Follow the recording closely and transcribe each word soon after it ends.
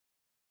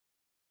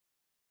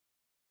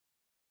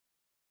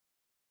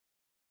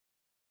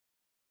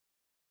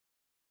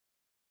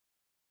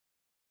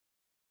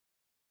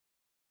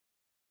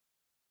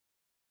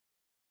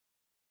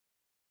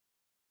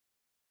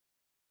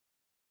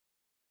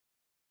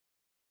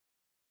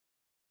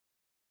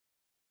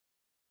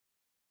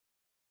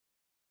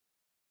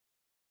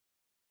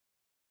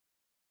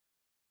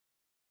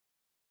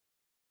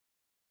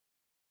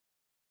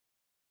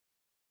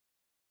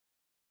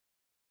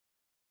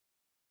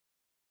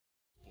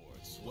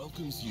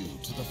welcomes you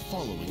to the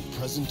following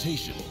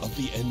presentation of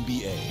the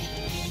NBA.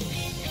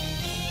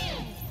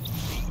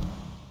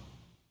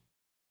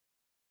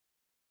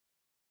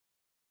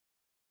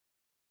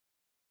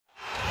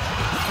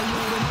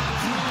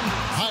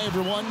 Hi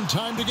everyone,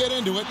 time to get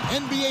into it.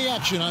 NBA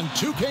action on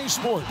 2K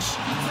Sports.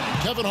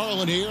 Kevin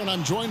Harlan here, and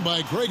I'm joined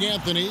by Greg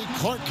Anthony,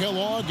 Clark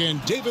Kellogg,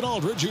 and David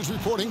Aldridge, who's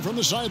reporting from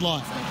the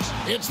sidelines.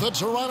 It's the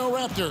Toronto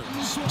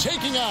Raptors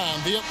taking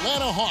on the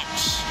Atlanta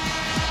Hawks.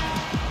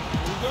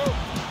 Here we go.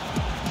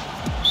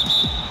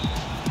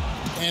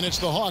 And it's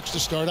the Hawks to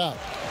start out.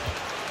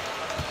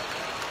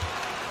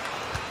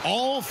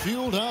 All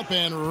fueled up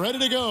and ready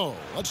to go.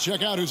 Let's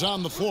check out who's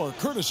on the floor,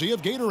 courtesy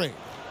of Gatorade.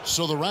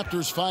 So the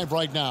Raptors 5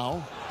 right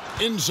now.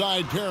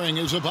 Inside pairing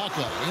is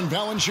Ibaka and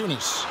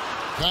Valanciunas.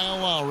 Kyle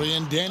Lowry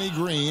and Danny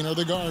Green are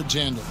the guard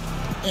tandem.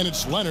 And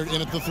it's Leonard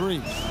in at the 3.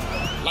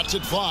 Lets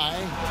it fly.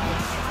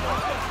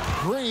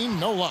 Green,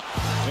 no luck.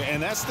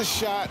 And that's the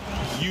shot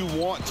you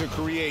want to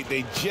create.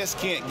 They just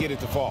can't get it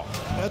to fall.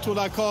 That's what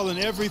I call an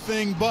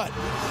everything but.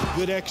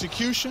 Good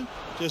execution,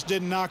 just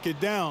didn't knock it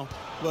down.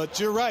 But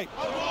you're right,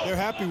 they're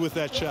happy with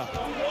that shot.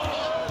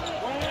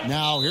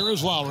 Now here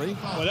is Lowry.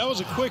 Well, that was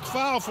a quick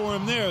foul for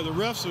him there. The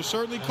refs are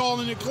certainly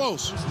calling it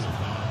close.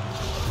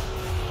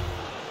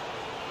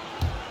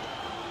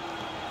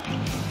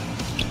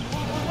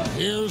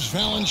 Here's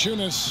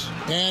Valanciunas,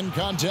 and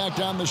contact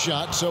on the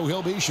shot, so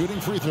he'll be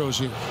shooting free throws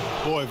here.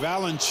 Boy,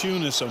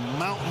 Valanciunas, a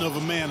mountain of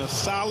a man, a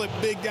solid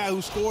big guy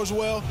who scores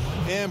well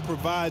and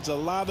provides a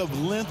lot of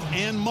length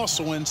and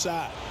muscle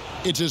inside.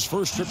 It's his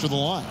first trip to the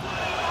line.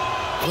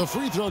 The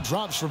free throw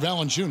drops for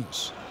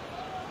Valanciunas.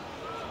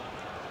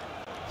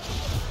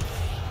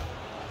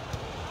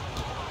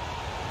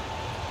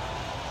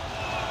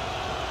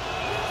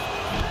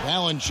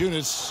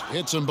 Valanciunas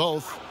hits them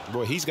both.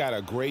 Boy, he's got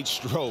a great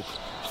stroke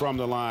from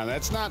the line.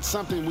 That's not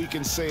something we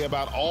can say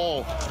about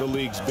all the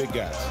league's big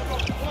guys.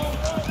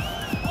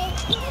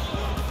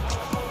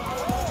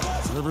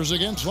 Rivers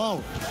against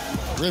Lowry.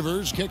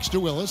 Rivers kicks to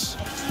Willis.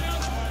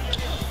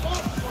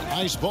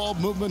 Nice ball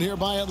movement here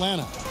by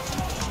Atlanta.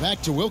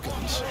 Back to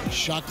Wilkins.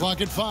 Shot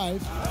clock at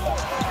 5.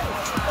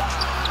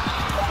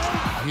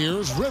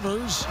 Here's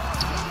Rivers.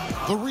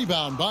 The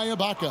rebound by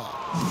Ibaka.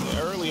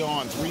 Early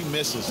on, 3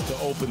 misses to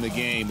open the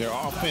game. Their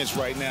offense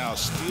right now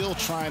still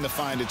trying to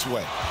find its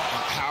way.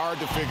 Hard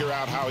to figure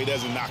out how he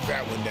doesn't knock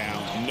that one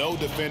down. No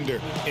defender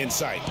in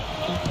sight.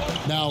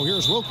 Now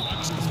here's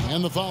Wilkins.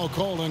 And the foul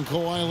called on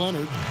Kawhi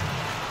Leonard.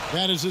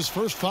 That is his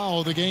first foul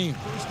of the game.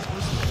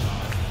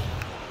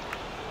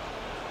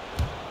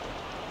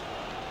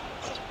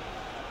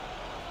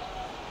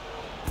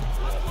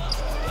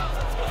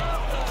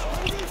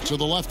 To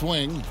the left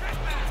wing.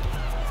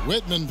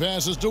 Whitman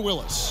passes to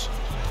Willis.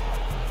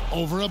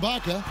 Over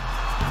Ibaka.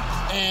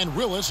 And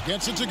Willis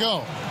gets it to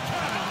go.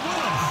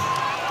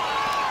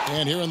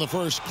 And here in the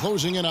first,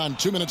 closing in on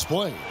 2 minutes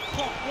play.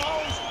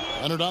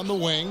 Leonard on the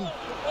wing.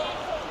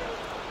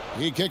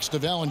 He kicks to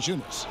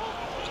Valanciunas.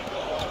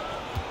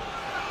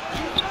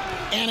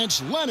 And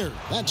it's Leonard.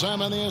 That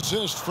time on the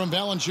assist from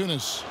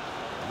Valanciunas.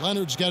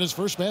 Leonard's got his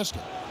first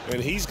basket. And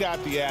he's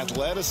got the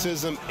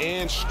athleticism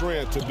and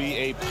strength to be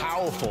a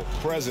powerful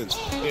presence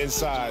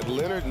inside.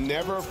 Leonard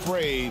never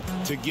afraid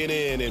to get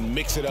in and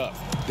mix it up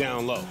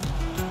down low.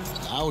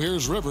 Now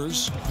here's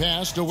Rivers.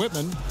 Pass to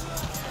Whitman.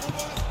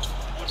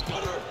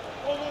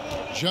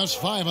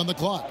 Just 5 on the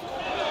clock.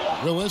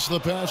 Willis, the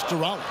pass to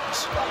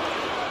Rollins.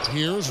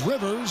 Here's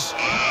Rivers.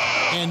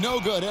 And no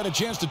good. Had a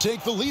chance to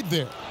take the lead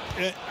there.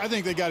 I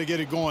think they got to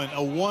get it going.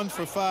 A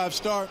 1-for-5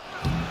 start,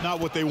 not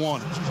what they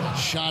wanted.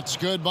 Shots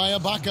good by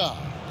Ibaka.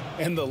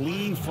 And the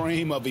lean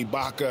frame of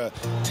Ibaka,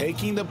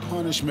 taking the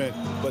punishment,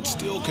 but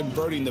still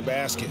converting the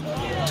basket.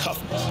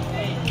 Toughness.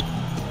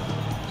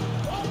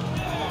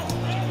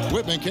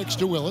 Whitman kicks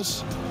to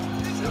Willis.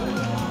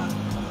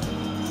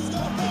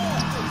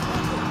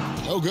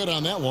 No good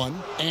on that one.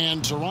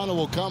 And Toronto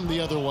will come the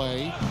other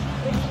way.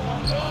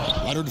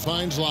 Leonard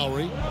finds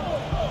Lowry.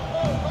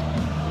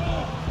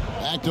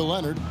 Back to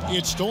Leonard.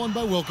 It's stolen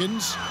by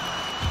Wilkins.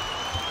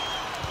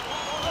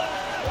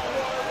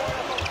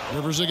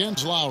 Rivers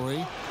against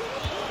Lowry.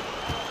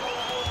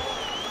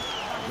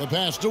 The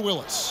pass to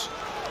Willis.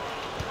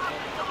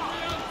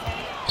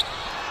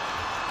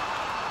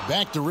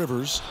 Back to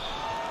Rivers.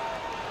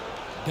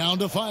 Down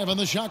to 5 on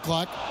the shot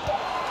clock.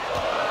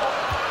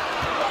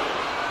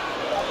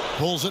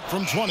 Pulls it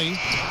from 20.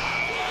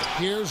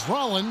 Here's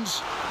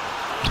Rollins.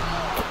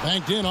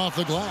 Banked in off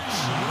the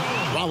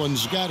glass.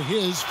 Rollins got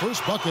his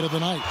first bucket of the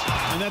night.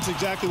 And that's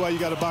exactly why you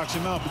got to box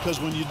him out, because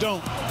when you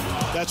don't,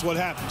 that's what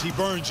happens. He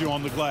burns you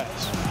on the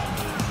glass.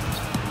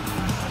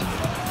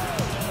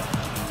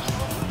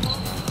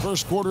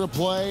 First quarter of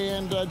play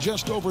and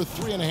just over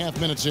 3.5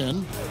 minutes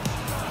in.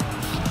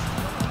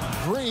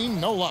 Green,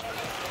 no luck.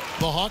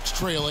 The Hawks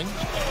trailing.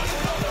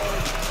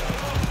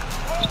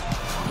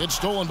 It's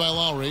stolen by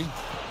Lowry.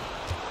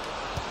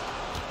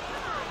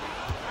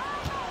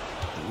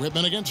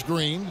 Whitman against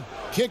Green.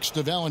 Kicks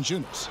to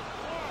Valanciunas.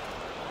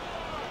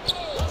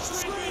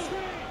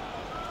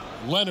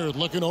 Leonard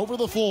looking over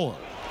the floor.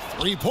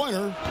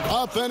 Three-pointer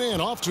up and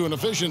in, off to an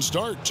efficient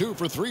start. 2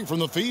 for 3 from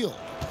the field.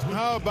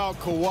 How about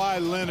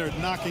Kawhi Leonard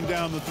knocking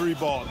down the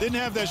 3-ball? Didn't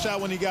have that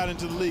shot when he got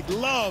into the league.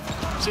 Love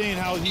seeing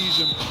how he's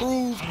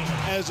improved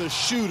as a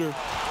shooter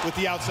with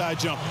the outside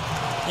jumper.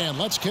 And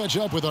let's catch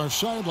up with our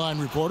sideline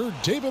reporter,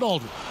 David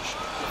Aldridge.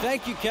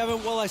 Thank you,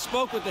 Kevin. Well, I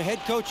spoke with the head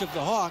coach of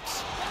the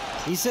Hawks.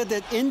 He said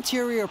that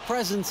interior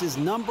presence is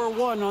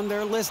 #1 on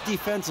their list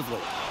defensively.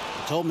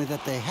 He told me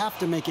that they have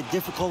to make it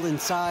difficult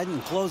inside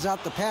and close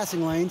out the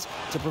passing lanes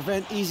to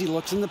prevent easy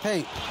looks in the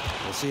paint.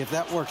 We'll see if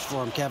that works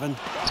for him, Kevin.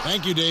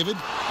 Thank you, David.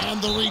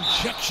 And the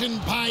rejection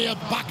by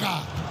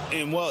Ibaka.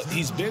 And, well,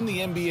 he's been the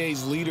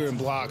NBA's leader in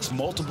blocks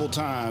multiple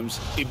times.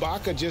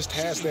 Ibaka just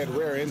has that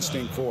rare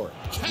instinct for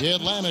it.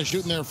 Atlanta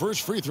shooting their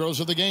first free throws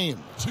of the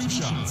game. 2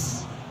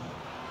 shots.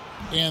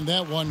 And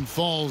that one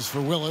falls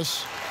for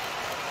Willis.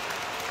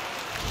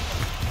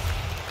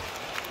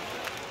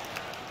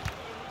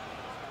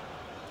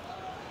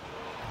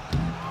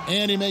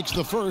 And he makes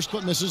the first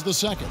but misses the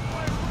second.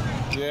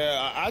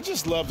 Yeah, I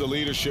just love the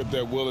leadership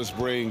that Willis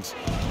brings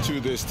to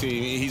this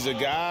team. He's a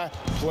guy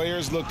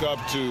players look up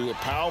to, a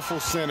powerful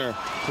center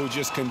who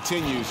just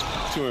continues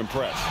to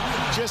impress.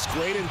 Just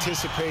great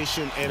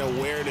anticipation and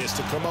awareness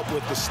to come up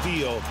with the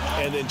steal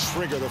and then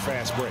trigger the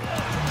fast break.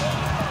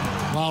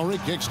 Lowry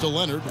kicks to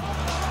Leonard.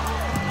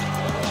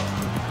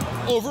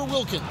 Over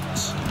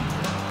Wilkins.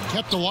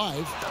 Kept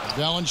alive.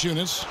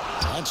 Valanciunas.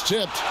 That's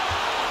tipped.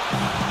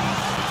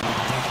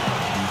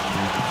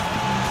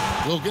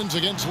 Wilkins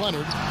against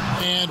Leonard,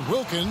 and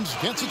Wilkins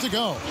gets it to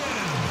go.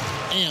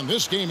 And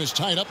this game is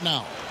tied up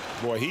now.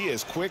 Boy, he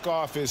is quick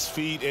off his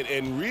feet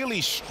and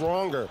really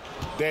stronger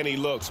than he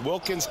looks.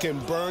 Wilkins can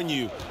burn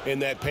you in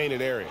that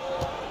painted area.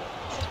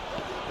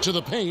 To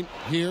the paint,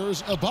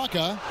 here's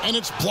Ibaka, and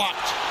it's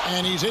blocked,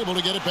 and he's able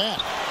to get it back.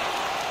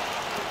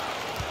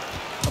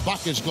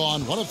 Ibaka's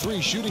gone 1 of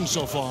 3 shooting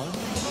so far.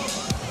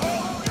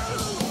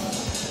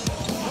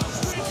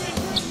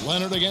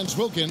 Leonard against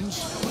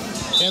Wilkins.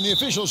 And the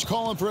officials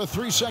calling for a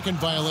 3-second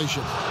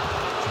violation.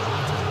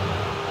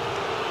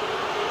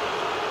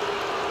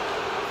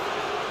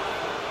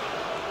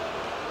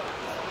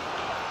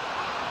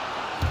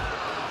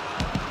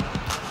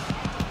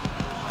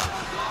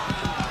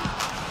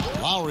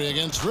 Lowry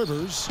against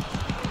Rivers.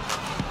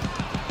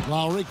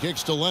 Lowry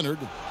kicks to Leonard.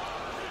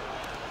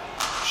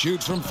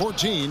 Shoots from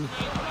 14.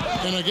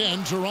 And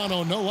again,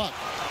 Toronto no up.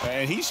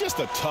 And he's just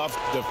a tough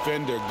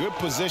defender. Good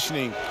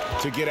positioning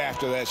to get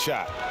after that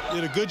shot.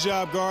 Did a good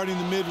job guarding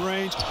the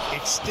mid-range,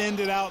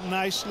 extended out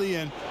nicely,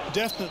 and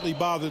definitely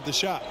bothered the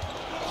shot.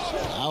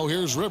 Now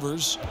here's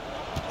Rivers.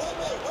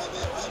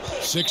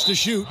 6 to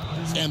shoot,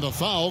 and the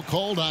foul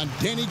called on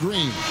Danny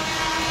Green.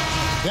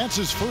 That's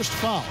his first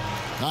foul.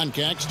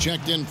 Concac's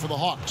checked in for the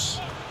Hawks.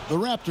 The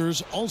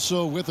Raptors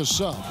also with a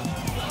sub.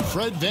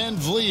 Fred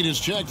VanVleet is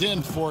checked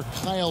in for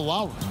Kyle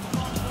Lowry.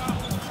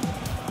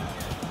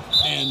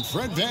 And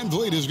Fred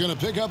VanVleet is going to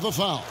pick up the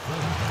foul.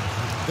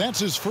 That's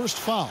his first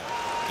foul.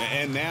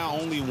 And now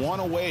only 1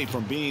 away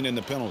from being in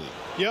the penalty.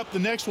 Yep, the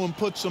next one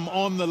puts them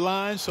on the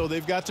line, so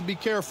they've got to be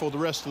careful the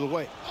rest of the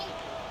way.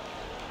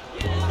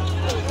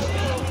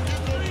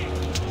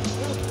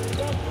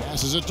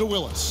 Passes it to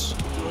Willis.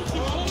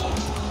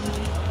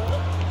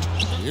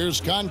 Here's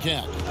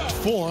Concac.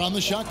 4 on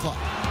the shot clock.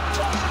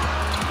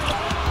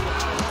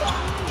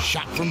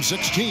 Shot from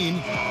 16,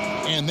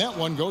 and that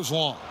one goes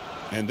long.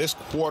 And this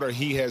quarter,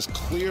 he has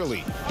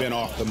clearly been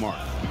off the mark.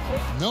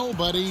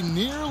 Nobody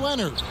near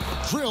Leonard.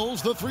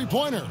 Drills the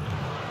 3-pointer.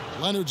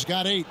 Leonard's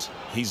got 8.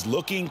 He's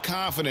looking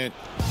confident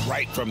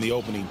right from the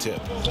opening tip.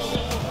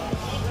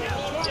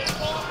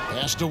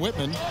 Pass to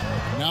Whitman.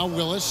 Now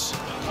Willis.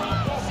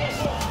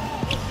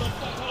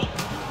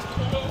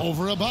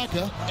 Over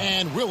Ibaka.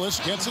 And Willis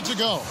gets it to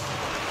go.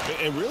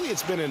 And really,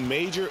 it's been a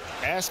major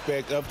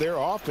aspect of their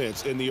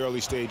offense in the early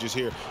stages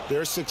here.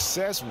 Their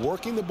success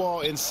working the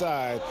ball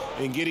inside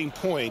and getting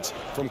points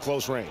from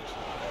close range.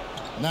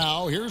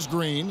 Now, here's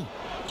Green.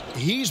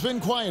 He's been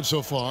quiet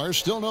so far.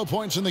 Still no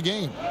points in the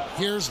game.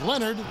 Here's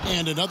Leonard,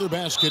 and another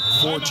basket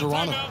for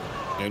Toronto.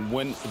 And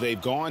when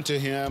they've gone to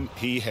him,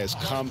 he has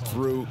come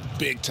through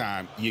big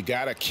time. You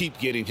got to keep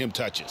getting him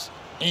touches.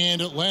 And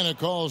Atlanta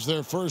calls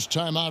their first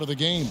time out of the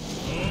game.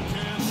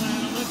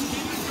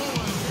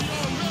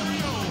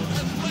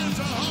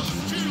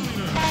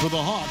 For the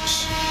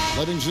Hawks,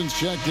 Livingston's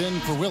checked in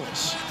for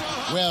Willis.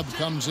 Webb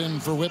comes in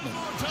for Whitman.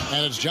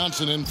 And it's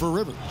Johnson in for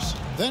Rivers.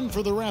 Then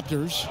for the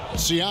Raptors,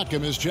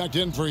 Siakam is checked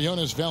in for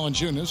Jonas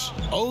Valanciunas.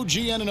 OG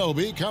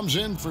Anunoby comes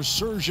in for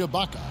Serge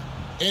Ibaka.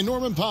 And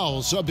Norman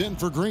Powell subbed in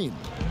for Green.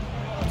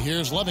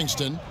 Here's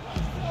Livingston.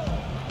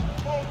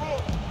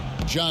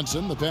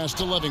 Johnson, the pass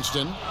to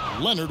Livingston.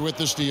 Leonard with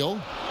the steal.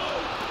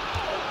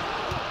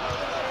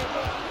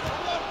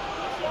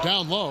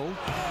 Down low.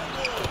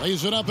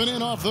 Lays it up and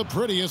in off the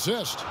pretty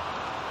assist.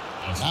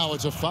 Now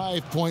it's a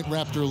 5-point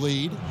Raptor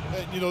lead.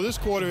 You know, this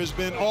quarter has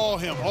been all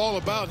him, all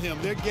about him.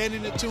 They're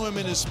getting it to him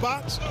in his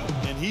spots,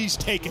 and he's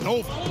taking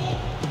over.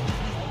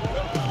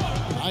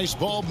 Nice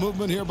ball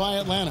movement here by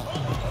Atlanta.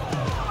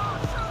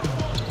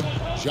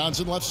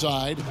 Johnson left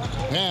side.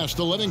 Pass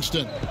to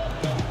Livingston.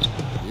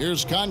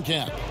 Here's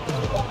Koncak.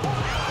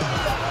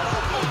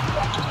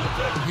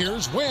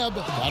 Here's Webb.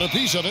 Got a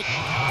piece of it.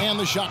 And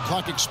the shot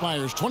clock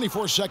expires.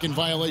 24-second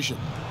violation.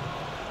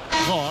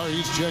 Carr,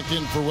 he's checked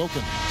in for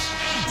Wilkins.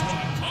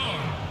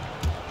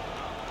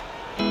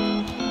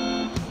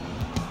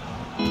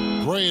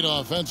 Great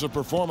offensive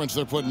performance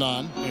they're putting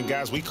on. And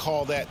guys, we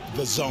call that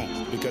the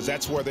zone because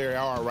that's where they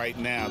are right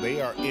now.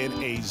 They are in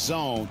a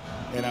zone,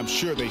 and I'm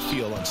sure they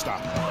feel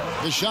unstoppable.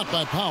 The shot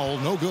by Powell,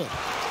 no good.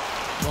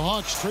 The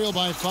Hawks trail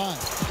by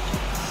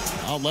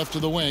 5. Out left to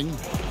the wing.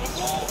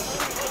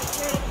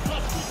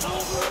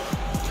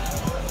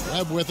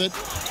 Webb with it.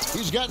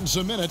 He's gotten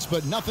some minutes,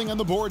 but nothing on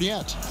the board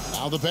yet.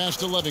 Now the pass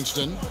to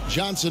Livingston.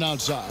 Johnson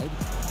outside.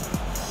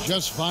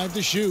 Just 5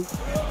 to shoot.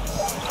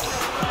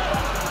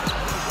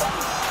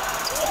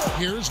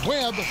 Here's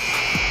Webb.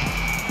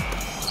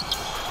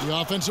 The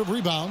offensive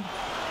rebound.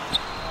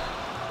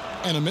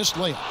 And a missed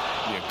layup.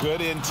 Yeah,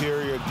 good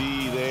interior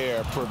D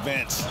there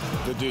prevents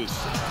the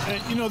deuce.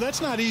 And, you know,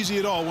 that's not easy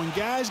at all. When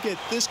guys get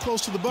this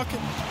close to the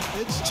bucket,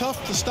 it's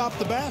tough to stop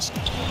the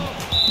basket.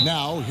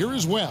 Now, here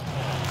is Webb.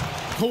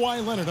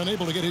 Kawhi Leonard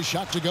unable to get his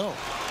shot to go.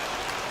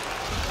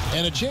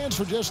 And a chance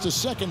for just a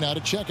second now to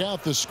check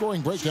out the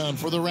scoring breakdown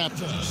for the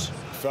Raptors.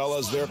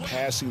 Fellas, they're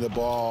passing the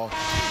ball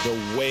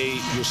the way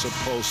you're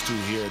supposed to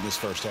here in this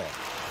first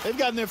half. They've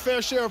gotten their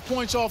fair share of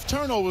points off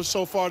turnovers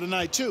so far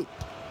tonight, too.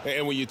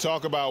 And when you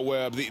talk about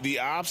Webb, the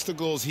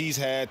obstacles he's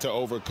had to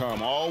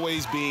overcome,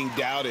 always being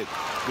doubted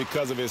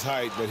because of his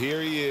height. But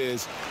here he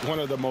is, one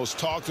of the most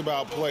talked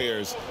about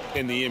players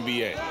in the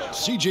NBA.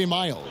 C.J.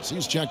 Miles,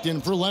 he's checked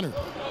in for Leonard.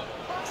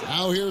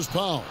 Now here's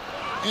Powell.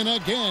 And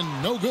again,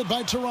 no good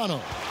by Toronto.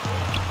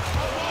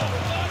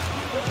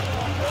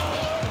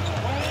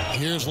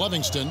 Here's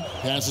Livingston.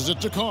 Passes it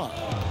to Carr.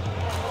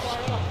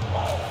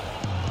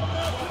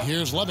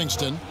 Here's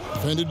Livingston.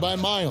 Defended by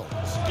Miles.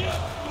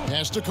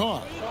 Pass to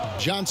Carr.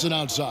 Johnson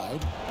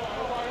outside.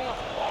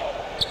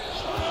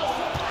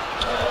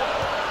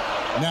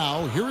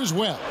 Now, here is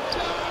Webb.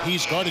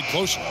 He's guarded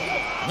closely.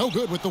 No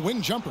good with the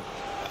wing jumper.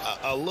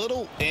 A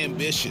little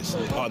ambitious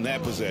on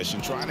that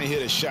possession, trying to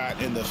hit a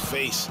shot in the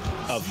face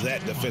of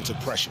that defensive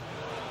pressure.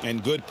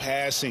 And good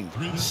passing,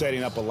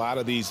 setting up a lot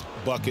of these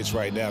buckets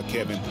right now,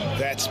 Kevin.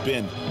 That's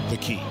been the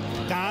key.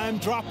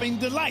 Dime-dropping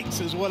delights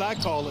is what I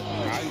call it.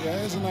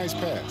 That's a nice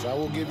pass. I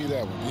will give you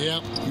that one.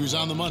 Yep, he was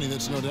on the money,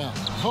 that's no doubt.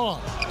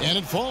 Carr, and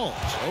it falls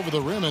over the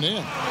rim and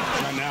in.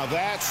 Now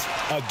that's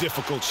a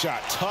difficult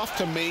shot. Tough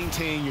to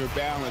maintain your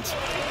balance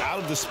out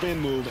of the spin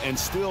move and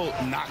still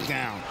knock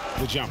down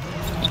the jumper.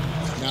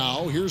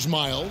 Now, here's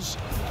Miles.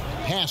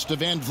 Pass to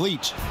Van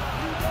Vliet.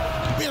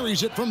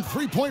 Buries it from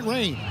three-point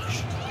range.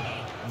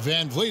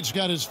 Van Vliet's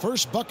got his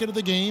first bucket of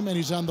the game, and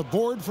he's on the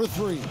board for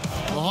 3.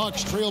 The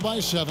Hawks trail by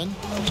 7.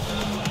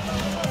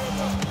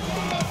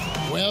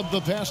 Webb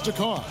the pass to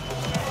Carr.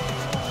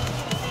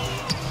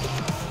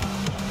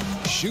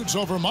 Shoots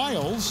over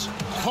Miles.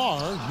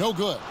 Carr, no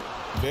good.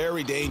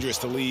 Very dangerous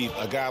to leave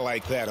a guy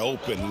like that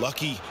open.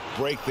 Lucky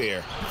break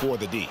there for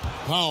the D.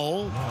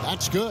 Powell,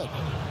 that's good.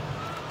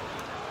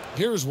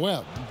 Here's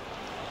Webb.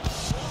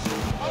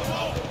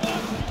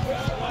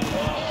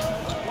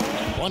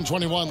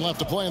 1:21 left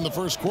to play in the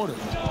first quarter.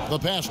 The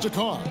pass to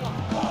Carr.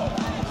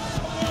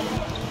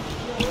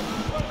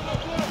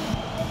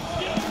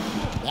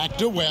 Back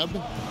to Webb.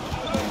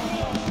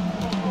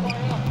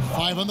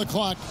 5 on the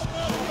clock.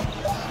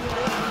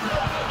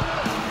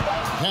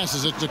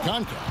 Passes it to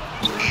Koncak.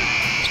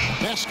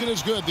 Basket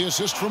is good. The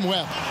assist from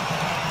Webb.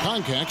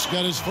 Koncak's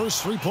got his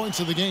first 3 points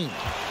of the game.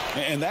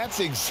 And that's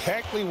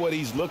exactly what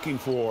he's looking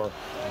for,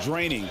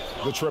 draining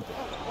the triple.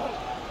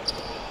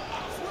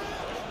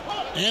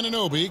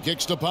 Anunoby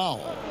kicks to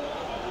Powell.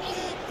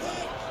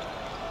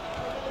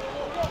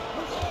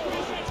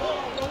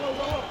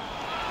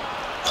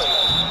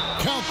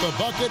 Count the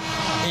bucket,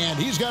 and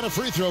he's got a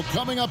free throw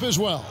coming up as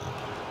well.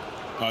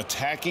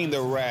 Attacking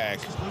the rack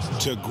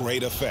to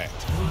great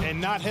effect. And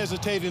not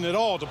hesitating at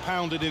all to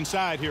pound it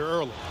inside here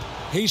early.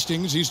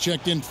 Hastings, he's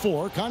checked in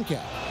for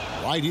Koncak.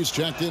 White, he's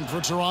checked in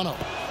for Toronto.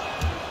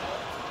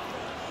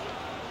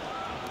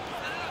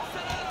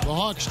 The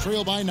Hawks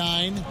trail by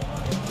 9.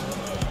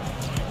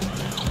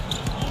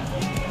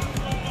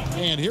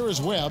 And here is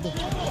Webb.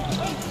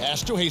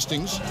 Pass to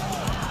Hastings.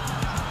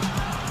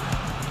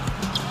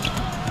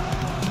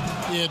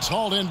 It's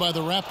hauled in by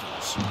the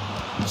Raptors.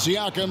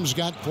 Siakam's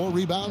got 4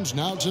 rebounds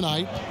now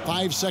tonight.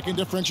 5-second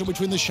differential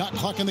between the shot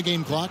clock and the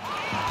game clock.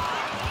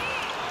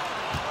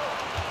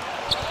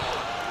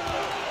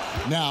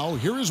 Now,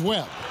 here is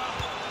Webb.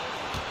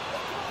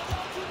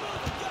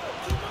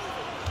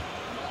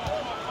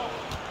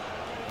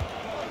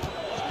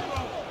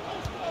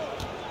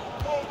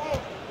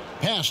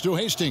 Pass to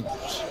Hastings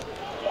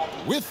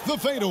with the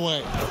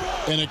fadeaway,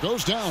 and it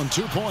goes down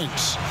 2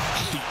 points.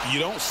 You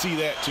don't see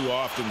that too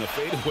often, the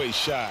fadeaway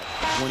shot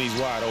when he's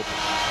wide open.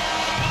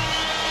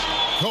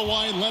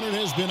 Kawhi Leonard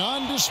has been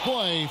on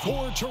display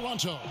for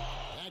Toronto.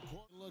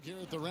 Look here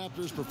at the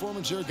Raptors'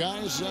 performance here,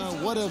 guys.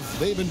 What have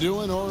they been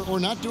doing or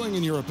not doing,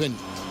 in your opinion?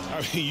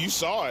 I mean, you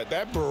saw it.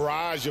 That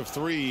barrage of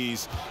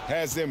threes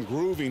has them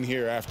grooving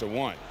here after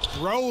one.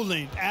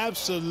 Rolling,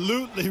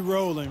 absolutely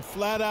rolling,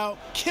 flat out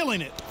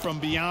killing it from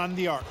beyond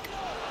the arc.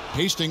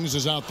 Hastings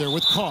is out there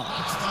with Carr.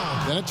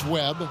 Then it's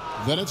Webb.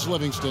 Then it's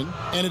Livingston.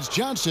 And it's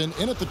Johnson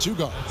in at the 2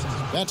 guard.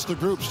 That's the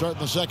group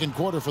starting the second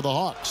quarter for the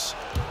Hawks.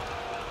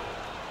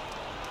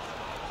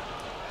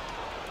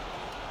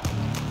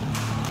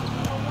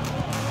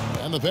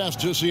 And the pass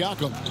to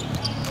Siakam.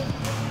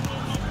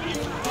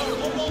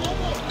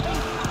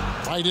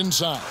 Right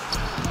inside.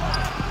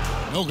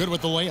 No good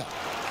with the layup.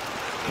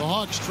 The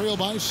Hawks trail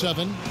by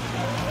 7.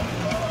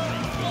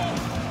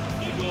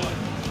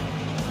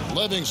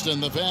 Livingston,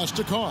 the pass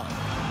to Carr.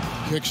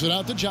 Kicks it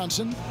out to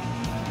Johnson.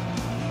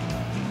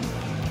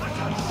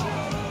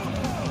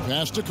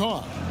 Pass to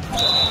Carr.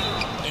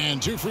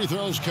 And 2 free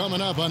throws coming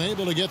up.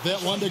 Unable to get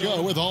that one to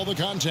go with all the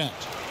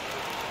contact.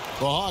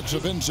 The Hawks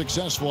have been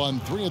successful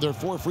on 3 of their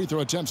 4 free throw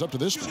attempts up to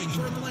this point.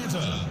 For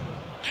Atlanta,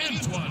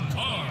 Antoine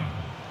Carr.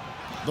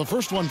 The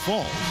first one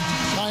falls.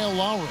 Kyle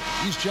Lowry.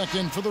 He's checked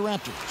in for the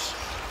Raptors.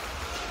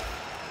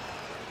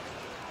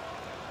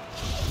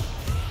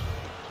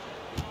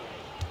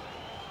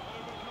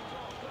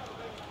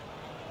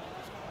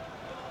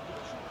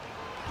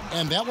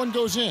 And that one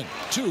goes in.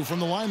 2 from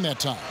the line that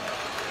time.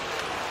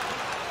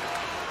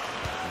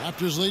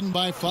 Raptors leading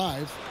by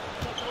 5.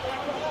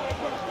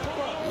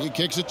 He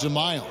kicks it to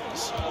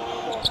Miles.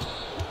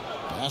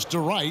 Pass to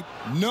Wright.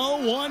 No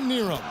one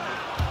near him.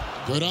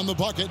 Good on the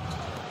bucket.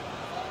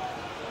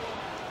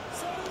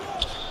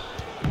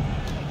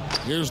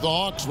 Here's the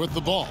Hawks with the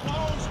ball.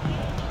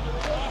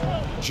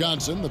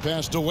 Johnson, the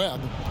pass to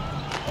Webb.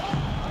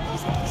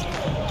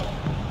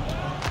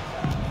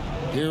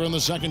 Here in the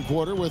second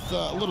quarter with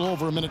a little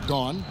over a minute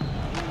gone.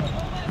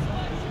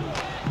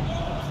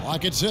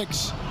 Clock at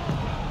 6.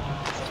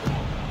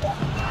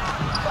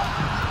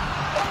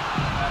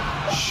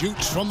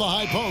 Shoots from the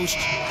high post.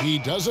 He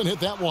doesn't hit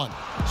that one.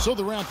 So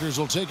the Raptors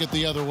will take it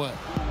the other way.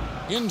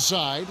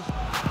 Inside.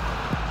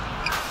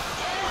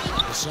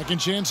 A second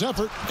chance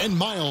effort. And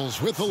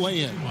Miles with the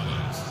lay-in.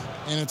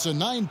 And it's a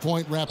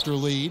 9-point Raptor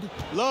lead.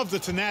 Love the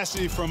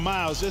tenacity from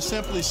Miles. Just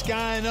simply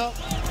skying up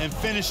and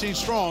finishing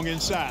strong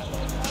inside.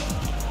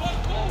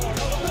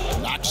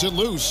 Knocks it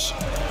loose.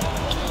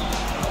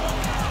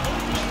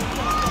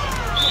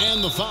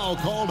 And the foul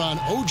called on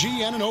OG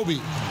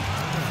Anunoby.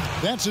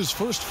 That's his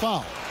first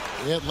foul.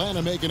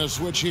 Atlanta making a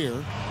switch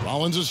here.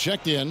 Rollins is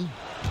checked in.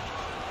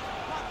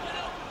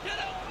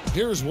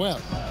 Here's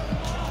Webb.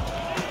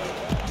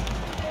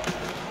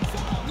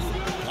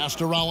 Pass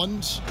to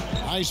Rollins.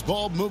 Nice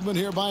ball movement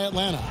here by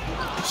Atlanta.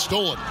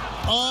 Stolen.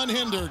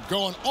 Unhindered.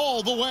 Going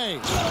all the way.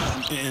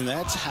 And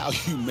that's how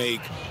you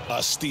make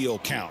a steal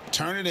count.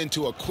 Turn it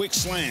into a quick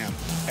slam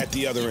at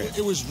the other end.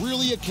 It was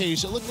really a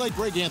case. It looked like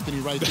Greg Anthony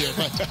right there,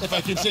 if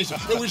I can say so.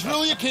 It was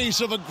really a case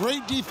of a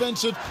great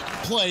defensive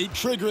play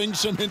triggering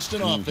some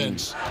instant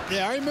offense.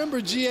 Yeah, I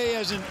remember GA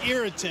as an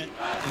irritant.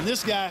 And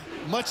this guy,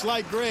 much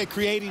like Greg,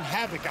 creating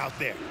havoc out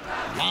there.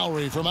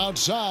 Lowry from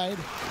outside.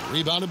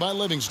 Rebounded by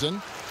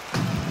Livingston.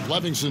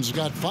 Livingston's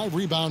got 5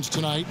 rebounds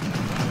tonight.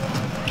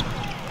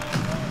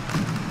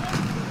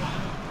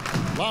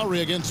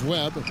 Lowry against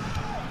Webb.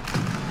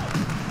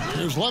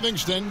 Here's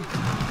Livingston.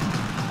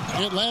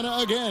 Atlanta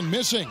again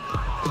missing.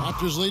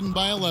 Raptors leading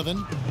by 11.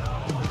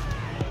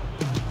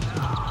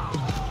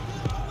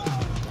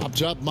 Up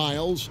top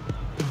Miles.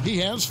 He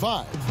has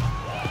 5.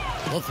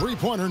 A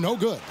three-pointer no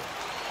good.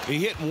 He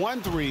hit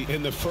 1 3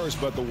 in the first,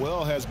 but the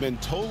well has been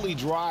totally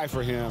dry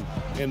for him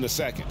in the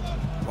second.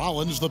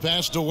 Rollins the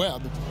pass to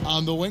Webb.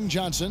 On the wing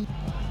Johnson.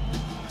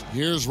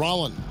 Here's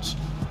Rollins.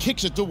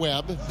 Kicks it to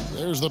Webb.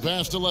 There's the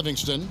pass to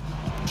Livingston.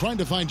 Trying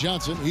to find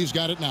Johnson. He's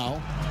got it now.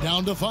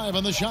 Down to 5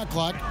 on the shot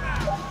clock.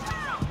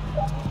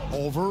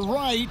 Over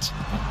Wright.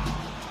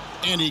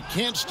 And he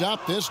can't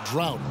stop this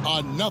drought.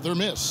 Another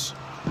miss.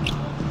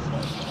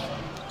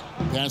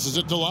 Passes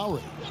it to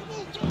Lowry.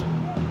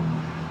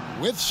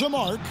 With some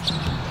arc.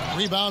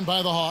 Rebound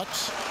by the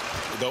Hawks.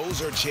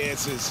 Those are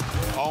chances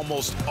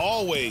almost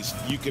always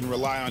you can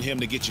rely on him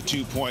to get you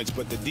 2 points,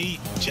 but the D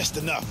just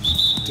enough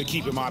to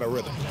keep him out of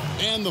rhythm.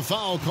 And the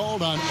foul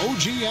called on OG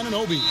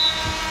Anunoby.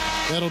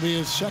 That'll be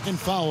his second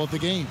foul of the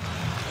game.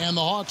 And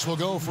the Hawks will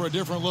go for a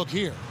different look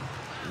here.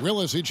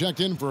 Willis, he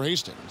checked in for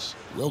Hastings.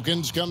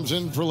 Wilkins comes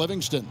in for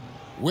Livingston.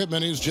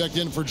 Whitman is checked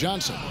in for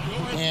Johnson.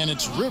 And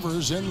it's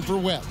Rivers in for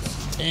Webb.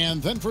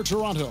 And then for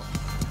Toronto,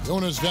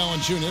 Jonas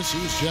Valanciunas,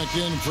 he's checked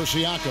in for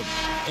Siakam.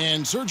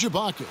 And Serge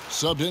Ibaka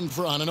subbed in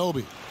for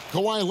Anunoby.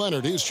 Kawhi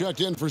Leonard, he's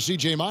checked in for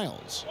C.J.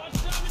 Miles.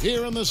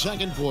 Here in the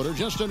second quarter,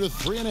 just under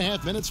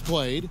 3.5 minutes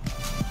played.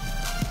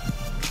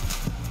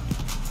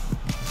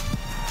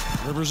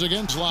 Rivers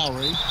against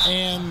Lowry,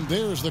 and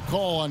there's the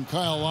call on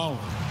Kyle Lowry.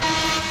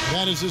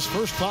 That is his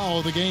first foul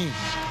of the game.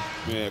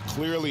 Yeah,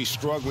 clearly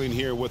struggling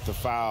here with the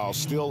foul,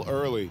 still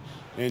early,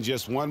 and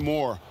just one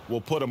more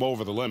will put him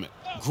over the limit.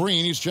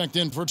 Green, he's checked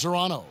in for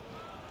Toronto.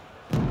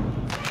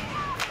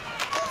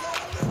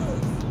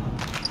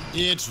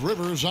 It's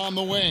Rivers on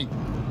the wing.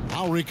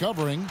 Lowry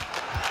covering.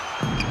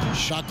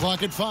 Shot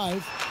clock at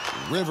 5.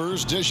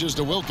 Rivers dishes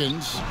to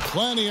Wilkins.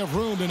 Plenty of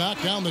room to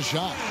knock down the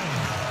shot.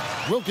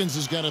 Wilkins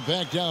has got it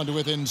back down to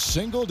within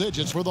single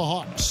digits for the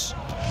Hawks.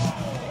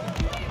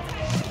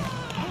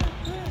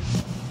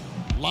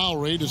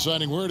 Lowry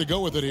deciding where to go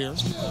with it here.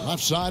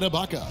 Left side,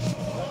 Ibaka.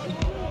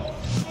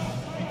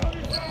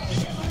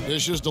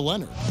 Dishes to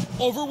Leonard.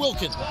 Over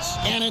Wilkins.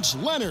 And it's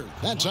Leonard.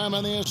 That time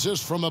on the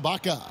assist from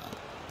Ibaka.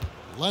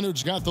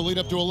 Leonard's got the lead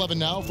up to 11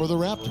 now for the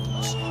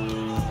Raptors.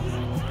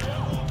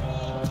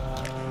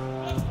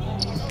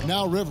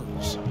 Now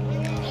Rivers.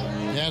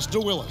 Pass to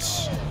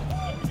Willis.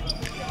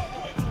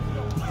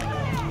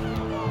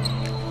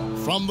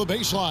 From the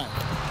baseline.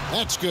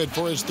 That's good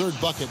for his third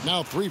bucket.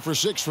 Now 3 for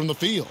 6 from the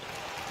field.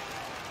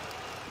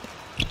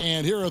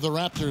 And here are the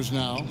Raptors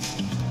now.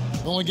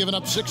 Only giving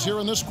up 6 here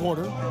in this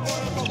quarter.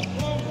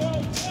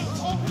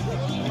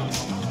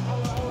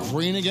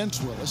 Green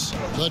against Willis.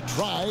 The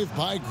drive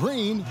by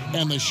Green.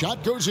 And the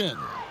shot goes in.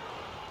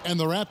 And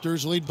the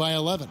Raptors lead by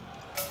 11.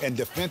 And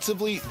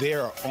defensively, they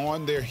are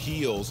on their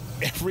heels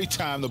every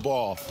time the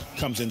ball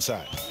comes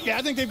inside. Yeah,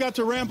 I think they've got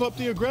to ramp up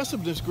the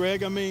aggressiveness,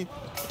 Greg. I mean,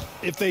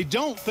 if they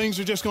don't, things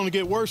are just going to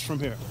get worse from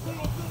here.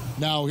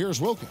 Now here's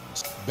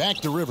Wilkins. Back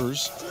to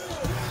Rivers.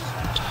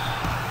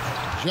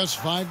 Just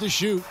 5 to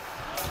shoot.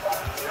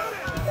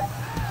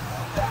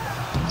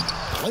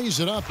 Lays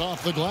it up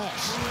off the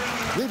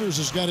glass. Rivers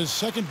has got his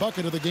second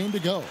bucket of the game to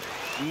go.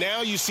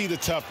 Now you see the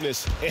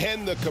toughness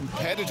and the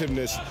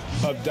competitiveness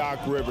of Doc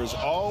Rivers,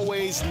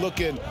 always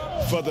looking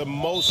for the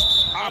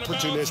most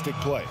opportunistic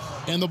play.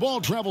 And the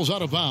ball travels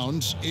out of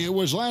bounds. It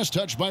was last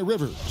touched by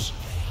Rivers.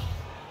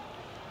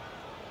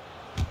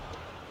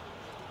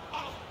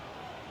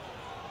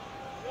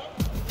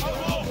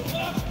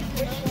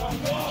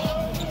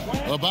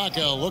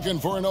 Ibaka looking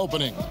for an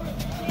opening.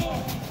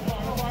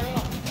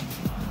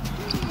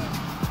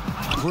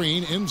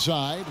 Green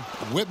inside.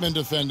 Whitman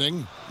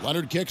defending.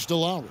 Leonard kicks to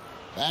Lowry.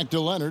 Back to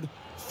Leonard.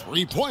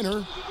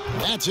 Three-pointer.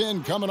 That's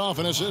in, coming off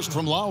an assist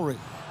from Lowry.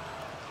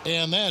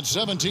 And that's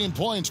 17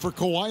 points for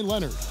Kawhi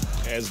Leonard.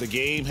 As the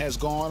game has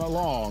gone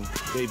along,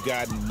 they've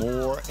gotten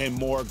more and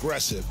more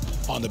aggressive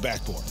on the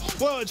backboard.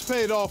 Well, it's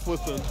paid off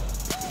with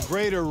a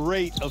greater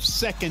rate of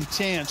second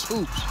chance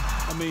hoops.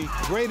 I mean,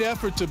 great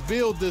effort to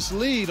build this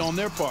lead on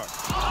their part.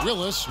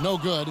 Willis, no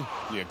good.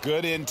 Yeah,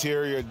 good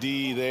interior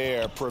D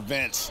there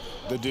prevents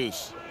the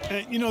deuce.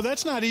 And, you know,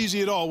 that's not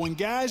easy at all. When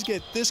guys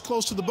get this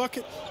close to the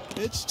bucket,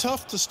 it's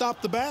tough to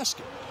stop the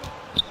basket.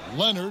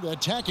 Leonard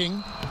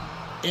attacking,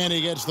 and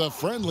he gets the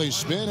friendly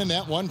spin, and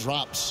that one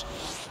drops.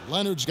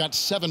 Leonard's got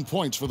 7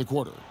 points for the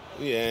quarter.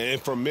 Yeah,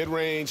 and from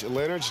mid-range,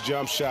 Leonard's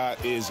jump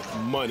shot is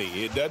money.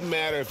 It doesn't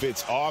matter if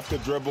it's off the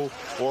dribble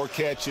or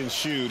catch and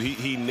shoot.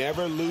 He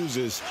never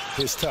loses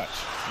his touch.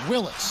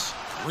 Willis,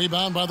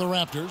 rebound by the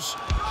Raptors.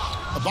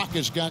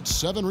 Ibaka's got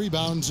 7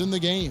 rebounds in the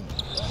game.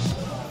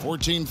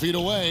 14 feet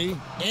away,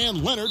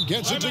 and Leonard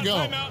gets it to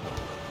go.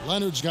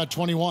 Leonard's got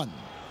 21.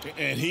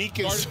 And he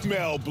can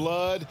smell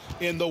blood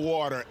in the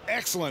water.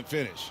 Excellent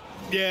finish.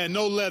 Yeah,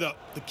 no let up.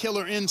 The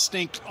killer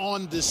instinct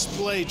on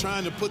display,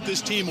 trying to put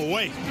this team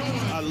away.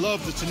 I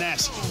love the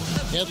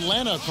tenacity.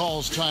 Atlanta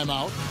calls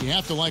timeout. You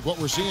have to like what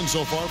we're seeing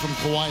so far from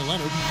Kawhi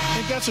Leonard. I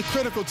think that's a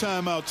critical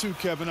timeout too,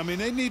 Kevin. I mean,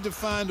 they need to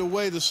find a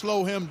way to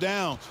slow him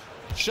down,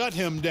 shut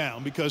him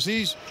down, because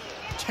he's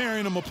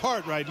tearing them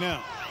apart right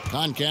now.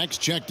 Concax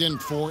checked in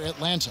for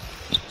Atlanta.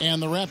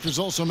 And the Raptors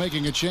also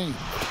making a change.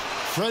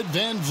 Fred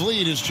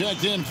VanVleet is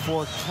checked in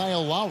for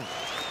Kyle Lowry.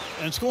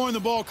 And scoring the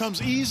ball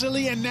comes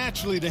easily and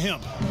naturally to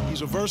him.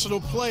 He's a versatile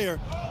player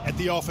at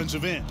the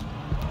offensive end.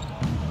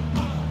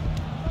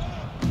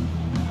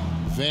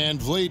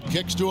 VanVleet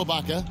kicks to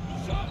Ibaka.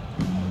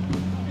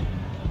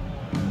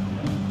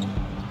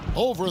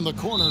 Over in the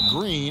corner,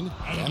 Green,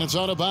 and it's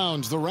out of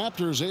bounds. The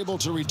Raptors able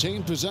to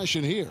retain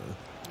possession here.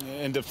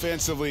 And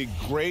defensively,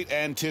 great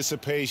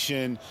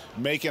anticipation,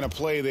 making a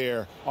play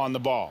there on the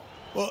ball.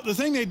 Well, the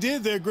thing they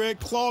did there, Greg,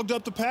 clogged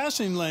up the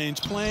passing lanes,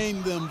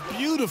 playing them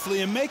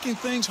beautifully and making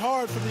things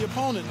hard for the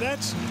opponent.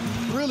 That's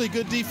really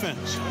good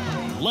defense.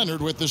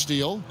 Leonard with the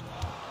steal.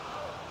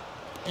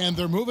 And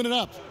they're moving it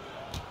up.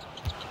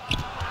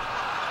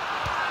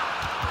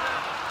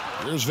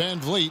 Here's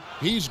VanVleet.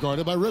 He's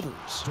guarded by Rivers.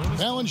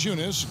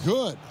 Valanciunas,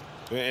 good.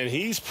 And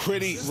he's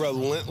pretty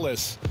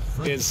relentless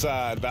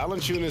inside.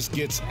 Valanciunas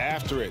gets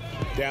after it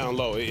down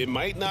low. It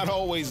might not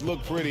always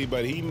look pretty,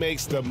 but he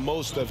makes the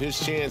most of his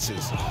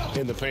chances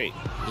in the paint.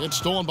 It's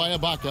stolen by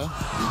Ibaka.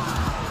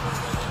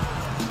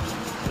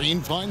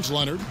 Green finds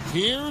Leonard.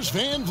 Here's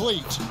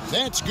VanVleet.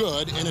 That's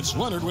good, and it's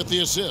Leonard with the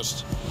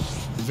assist.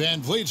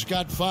 VanVleet's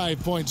got 5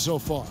 points so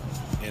far.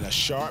 And a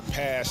sharp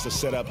pass to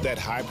set up that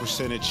high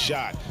percentage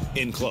shot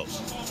in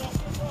close.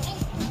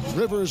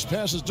 Rivers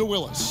passes to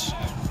Willis.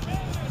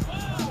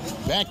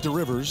 Back to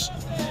Rivers.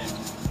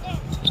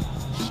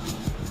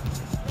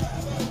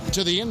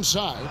 To the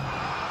inside.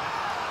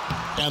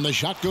 And the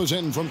shot goes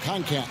in from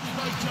Concat.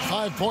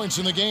 5 points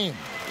in the game.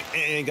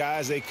 And,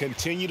 guys, they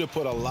continue to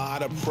put a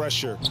lot of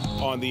pressure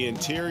on the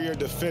interior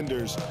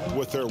defenders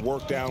with their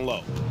work down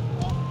low.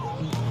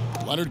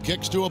 Leonard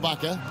kicks to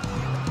Ibaka.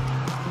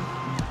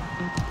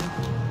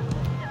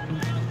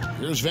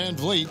 Here's Van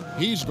Vliet.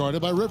 He's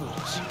guarded by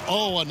Rivers.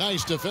 Oh, a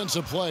nice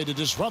defensive play to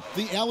disrupt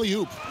the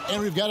alley-oop.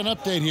 And we've got an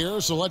update here,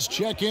 so let's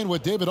check in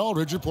with David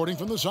Aldridge reporting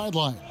from the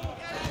sideline.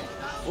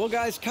 Well,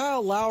 guys,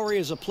 Kyle Lowry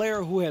is a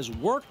player who has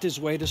worked his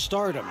way to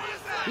stardom.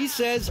 He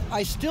says,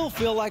 I still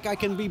feel like I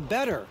can be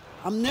better.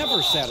 I'm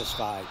never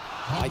satisfied.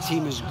 My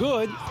team is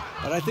good,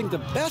 but I think the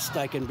best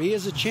I can be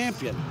is a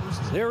champion.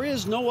 There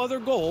is no other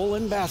goal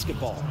in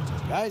basketball.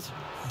 Guys?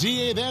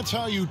 D.A., that's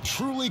how you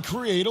truly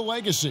create a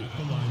legacy.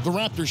 The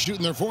Raptors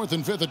shooting their 4th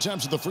and 5th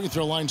attempts at the free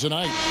throw line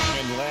tonight.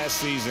 And last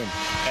season,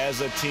 as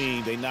a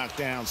team, they knocked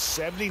down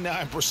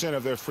 79%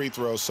 of their free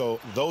throws, so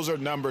those are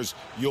numbers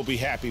you'll be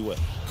happy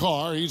with.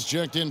 Carr, he's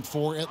checked in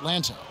for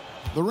Atlanta.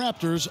 The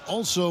Raptors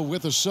also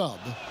with a sub.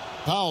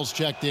 Powell's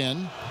checked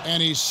in,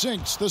 and he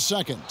sinks the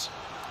second.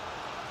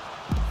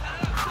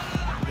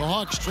 The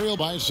Hawks trail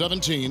by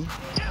 17.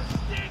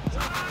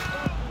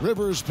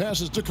 Rivers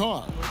passes to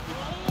Carr.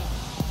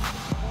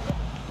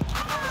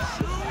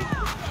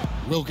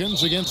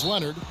 Wilkins against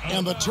Leonard,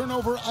 and the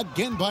turnover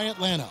again by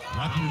Atlanta.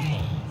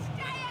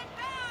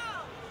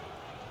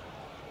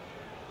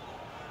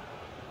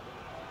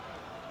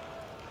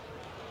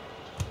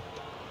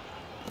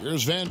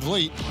 Here's Van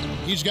Vliet.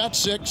 He's got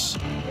 6.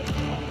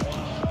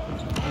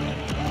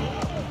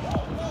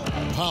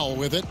 Powell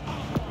with it.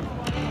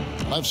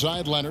 Left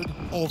side, Leonard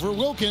over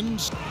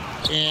Wilkins,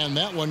 and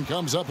that one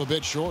comes up a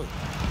bit short.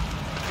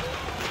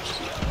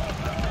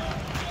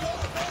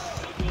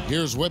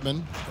 Here's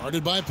Whitman,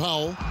 guarded by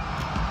Powell.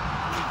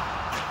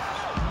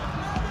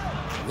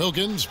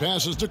 Wilkins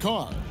passes to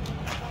Carr.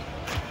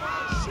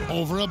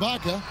 Over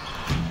Ibaka.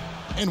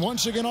 And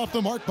once again off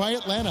the mark by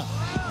Atlanta.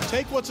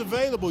 Take what's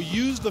available.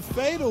 Use the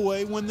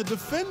fadeaway when the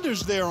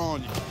defender's there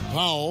on you.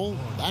 Powell,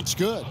 that's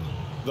good.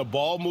 The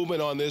ball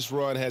movement on this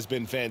run has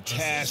been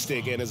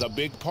fantastic and is a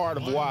big part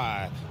of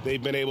why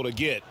they've been able to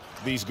get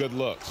these good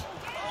looks.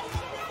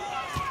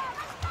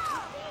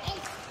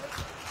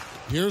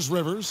 Here's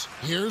Rivers.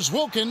 Here's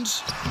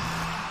Wilkins.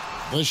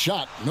 The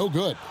shot, no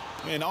good.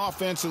 And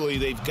offensively,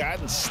 they've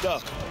gotten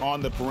stuck on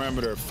the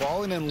perimeter,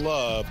 falling in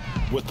love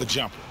with the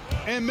jumper.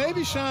 And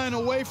maybe shying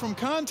away from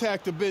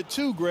contact a bit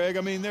too, Greg.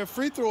 I mean, their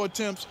free throw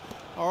attempts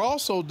are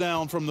also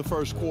down from the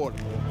first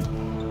quarter.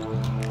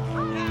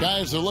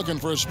 Guys, they're looking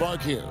for a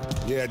spark here.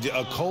 Yeah,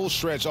 a cold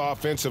stretch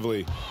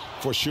offensively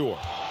for sure.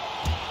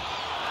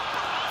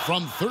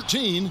 From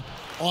 13,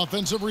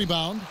 offensive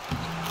rebound.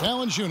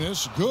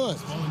 Valanciunas, good.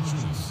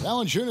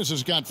 Valanciunas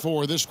has got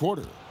 4 this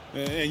quarter.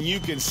 And you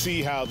can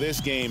see how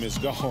this game is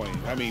going.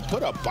 I mean,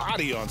 put a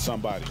body on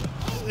somebody.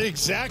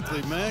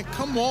 Exactly, man.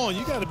 Come on.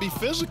 You got to be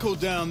physical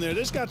down there.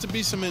 There's got to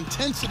be some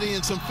intensity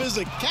and some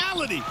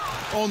physicality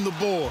on the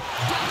board.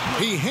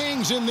 He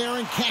hangs in there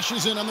and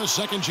cashes in on the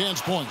second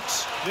chance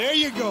points. There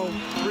you go.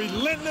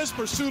 Relentless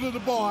pursuit of the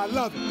ball. I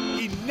love it.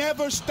 He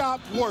never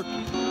stopped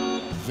working.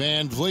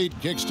 Van Vliet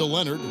kicks to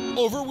Leonard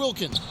over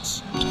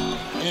Wilkins.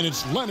 And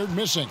it's Leonard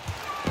missing.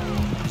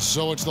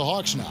 So it's the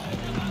Hawks now.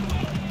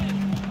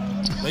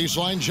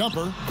 Baseline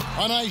jumper.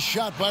 A nice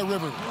shot by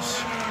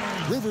Rivers.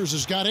 Rivers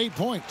has got 8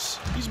 points.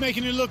 He's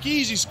making it look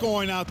easy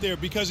scoring out there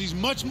because he's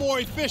much more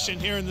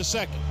efficient here in the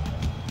second.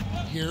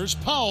 Here's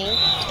Powell,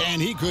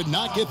 and he could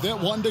not get that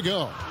one to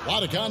go. A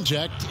lot of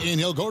contact, and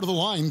he'll go to the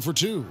line for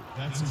 2.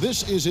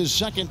 This is his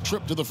second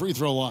trip to the free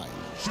throw line.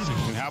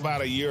 And how about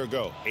a year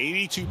ago?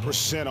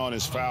 82% on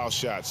his foul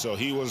shot, so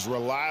he was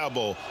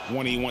reliable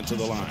when he went to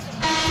the line.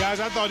 Guys,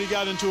 I thought he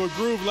got into a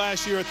groove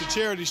last year at the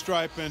charity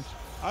stripe, and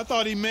I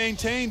thought he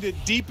maintained it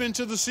deep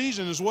into the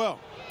season as well.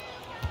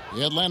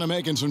 Atlanta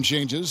making some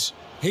changes.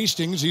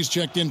 Hastings, he's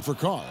checked in for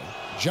Carr.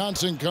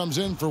 Johnson comes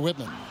in for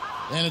Whitman.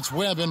 And it's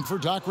Webb in for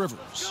Doc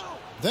Rivers.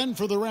 Then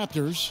for the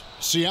Raptors,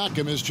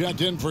 Siakam is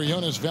checked in for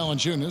Jonas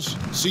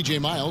Valanciunas. C.J.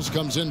 Miles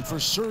comes in for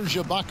Serge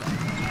Ibaka.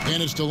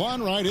 And it's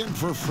DeLon Wright in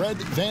for Fred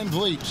Van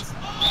Vliet.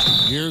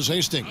 Here's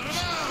Hastings.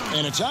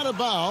 And it's out of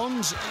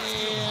bounds,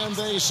 and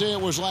they say it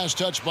was last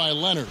touched by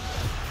Leonard.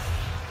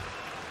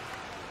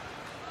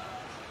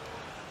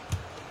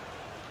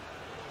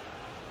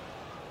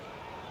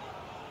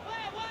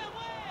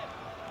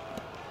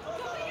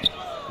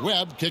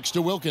 Webb kicks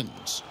to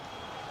Wilkins.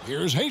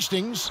 Here's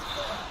Hastings.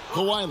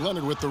 Kawhi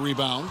Leonard with the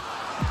rebound.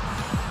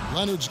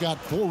 Leonard's got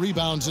 4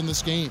 rebounds in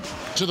this game.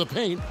 To the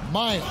paint,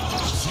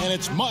 Miles. And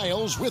it's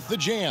Miles with the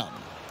jam.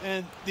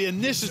 And the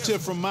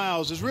initiative from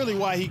Miles is really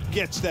why he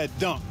gets that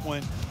dunk.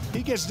 When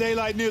he gets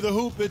daylight near the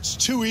hoop, it's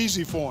too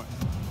easy for him.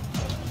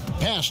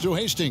 Pass to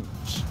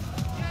Hastings.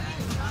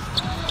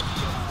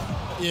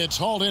 It's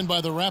hauled in by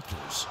the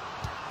Raptors.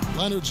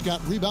 Leonard's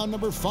got rebound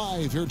number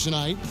 5 here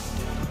tonight.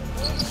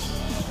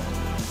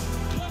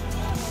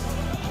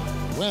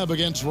 Webb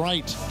against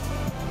Wright.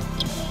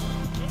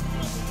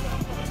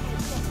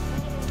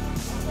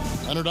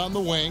 Leonard on the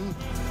wing.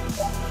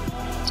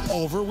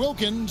 Over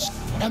Wilkins.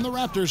 And the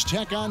Raptors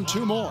tack on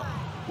 2 more.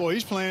 Boy,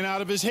 he's playing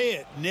out of his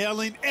head,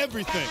 nailing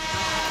everything.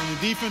 And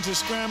the defense is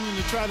scrambling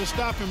to try to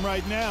stop him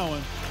right now.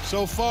 And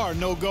so far,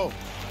 no go.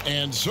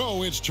 And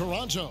so it's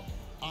Toronto.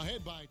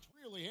 Ahead by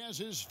 3 really has has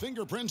his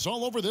fingerprints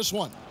all over this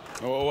one.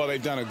 Oh, well,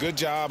 they've done a good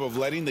job of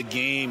letting the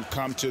game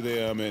come to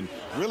them, and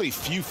really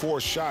few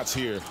forced shots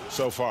here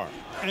so far.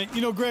 And,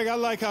 you know, Greg, I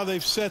like how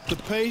they've set the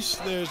pace.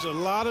 There's a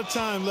lot of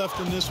time left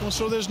in this one,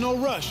 so there's no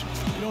rush.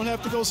 You don't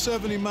have to go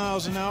 70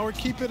 miles an hour.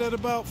 Keep it at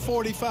about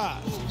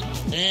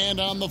 45. And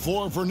on the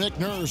floor for Nick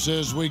Nurse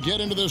as we get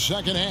into the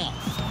second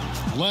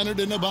half. Leonard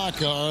and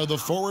Ibaka are the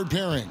forward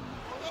pairing.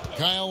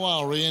 Kyle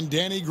Lowry and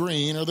Danny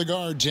Green are the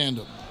guard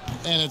tandem.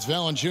 And it's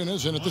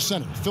Valanciunas in at the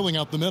center, filling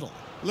out the middle.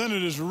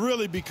 Leonard has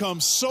really become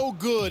so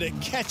good at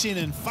catching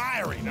and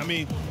firing. I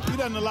mean, he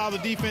doesn't allow the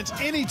defense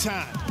any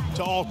time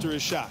to alter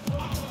his shot.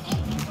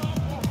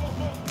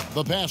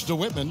 The pass to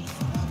Whitman.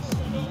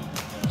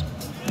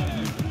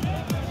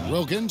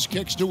 Wilkins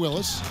kicks to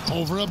Willis.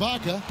 Over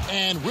Ibaka.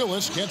 And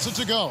Willis gets it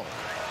to go.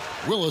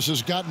 Willis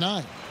has got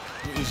 9.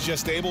 He's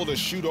just able to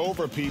shoot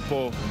over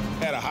people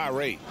at a high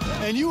rate.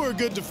 And you were a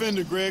good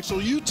defender, Greg, so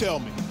you tell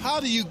me, how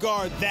do you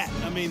guard that?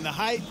 I mean, the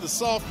height, the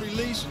soft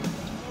release,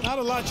 not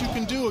a lot you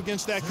can do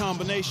against that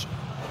combination.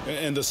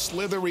 And the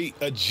slithery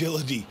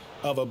agility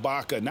of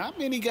Ibaka. Not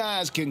many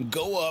guys can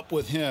go up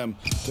with him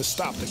to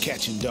stop the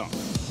catch and dunk.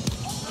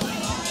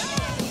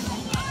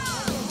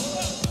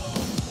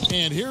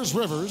 And here's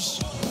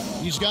Rivers.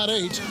 He's got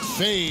 8,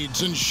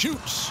 fades and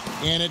shoots.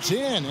 And it's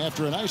in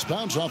after a nice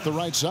bounce off the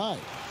right side.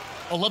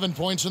 11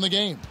 points in the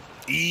game.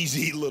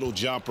 Easy little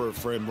jumper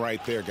for him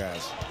right there,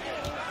 guys.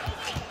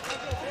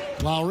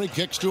 Lowry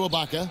kicks to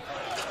Ibaka.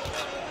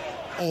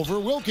 Over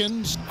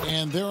Wilkins.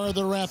 And there are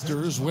the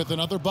Raptors with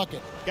another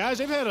bucket. Guys,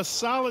 they've had a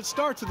solid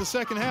start to the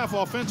second half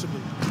offensively.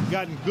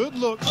 Gotten good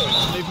looks.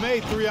 They've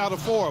made 3 out of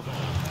 4 of them.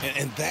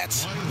 And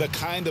that's the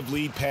kind of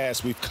lead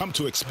pass we've come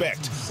to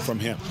expect from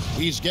him.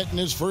 He's getting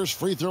his first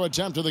free throw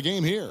attempt of the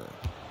game here.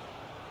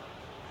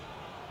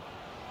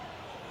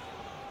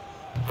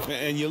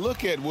 And you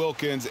look at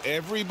Wilkins,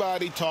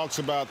 everybody talks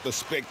about the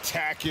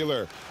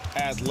spectacular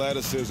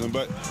athleticism,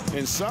 but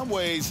in some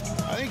ways,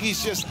 I think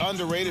he's just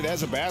underrated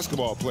as a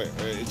basketball player.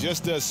 It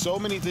just does so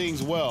many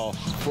things well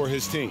for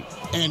his team.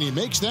 And he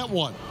makes that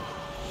one.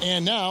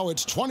 And now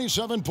it's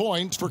 27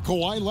 points for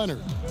Kawhi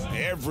Leonard.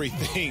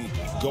 Everything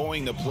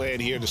going to plan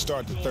here to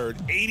start the third.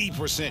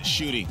 80%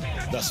 shooting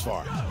thus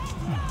far.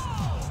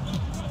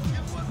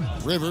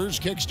 Rivers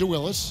kicks to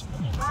Willis.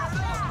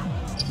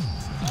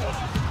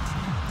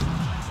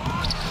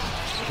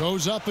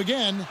 Goes up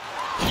again,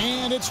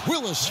 and it's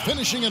Willis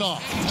finishing it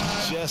off.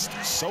 Just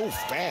so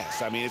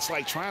fast. I mean, it's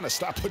like trying to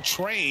stop a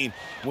train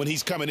when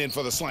he's coming in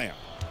for the slam.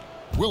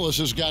 Willis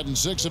has gotten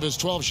 6 of his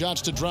 12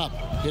 shots to drop,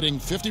 hitting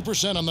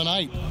 50% on the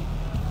night.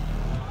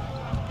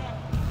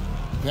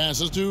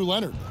 Passes to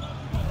Leonard.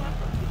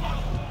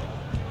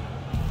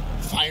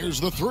 Fires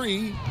the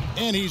 3,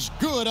 and he's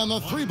good on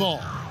the 3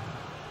 ball.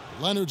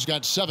 Leonard's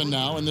got 7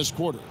 now in this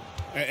quarter.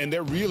 And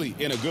they're really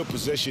in a good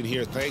position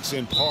here, thanks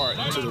in part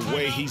to the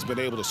way he's been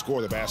able to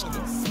score the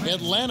basketball.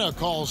 Atlanta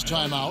calls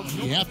timeout.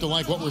 You have to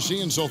like what we're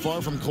seeing so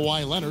far from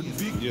Kawhi Leonard.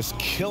 Just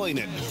killing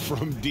it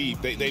from deep.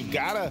 They've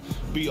got to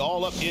be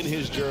all up in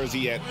his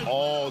jersey at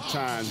all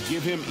times.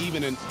 Give him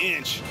even an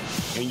inch,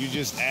 and you're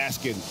just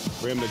asking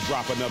for him to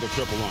drop another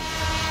triple on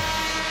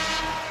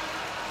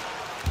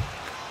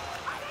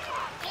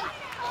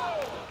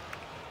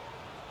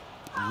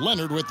you.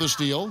 Leonard with the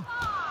steal.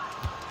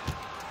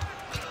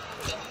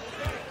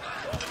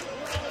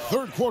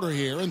 Third quarter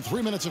here, and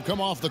 3 minutes have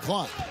come off the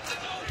clock.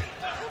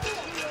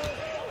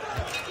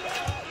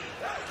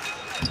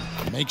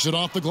 Makes it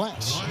off the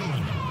glass.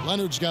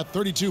 Leonard's got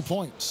 32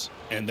 points.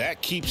 And that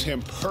keeps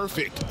him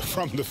perfect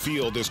from the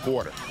field this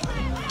quarter.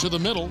 To the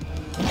middle,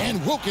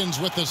 and Wilkins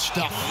with the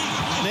stuff.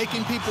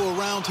 Making people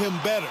around him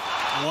better.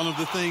 One of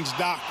the things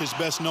Doc is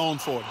best known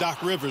for.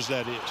 Doc Rivers,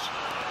 that is.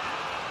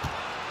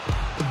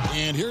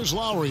 And here's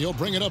Lowry. He'll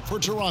bring it up for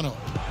Toronto.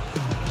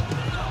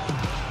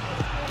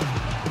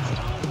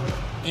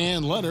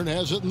 And Leonard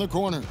has it in the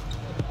corner.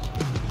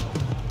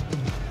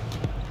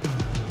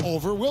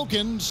 Over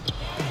Wilkins.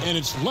 And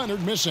it's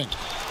Leonard missing.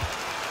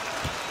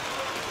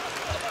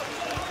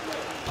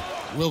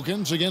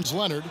 Wilkins against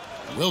Leonard.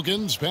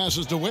 Wilkins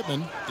passes to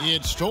Whitman.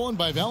 It's stolen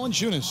by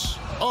Valanciunas.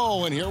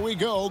 Oh, and here we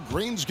go.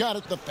 Green's got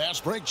it. The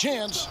fast break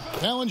chance.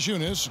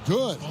 Valanciunas,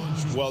 good.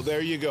 Well, there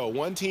you go.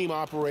 One team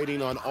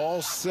operating on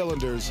all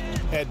cylinders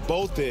at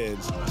both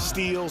ends.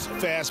 Steals,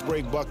 fast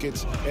break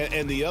buckets,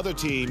 and the other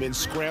team in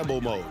scramble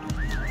mode.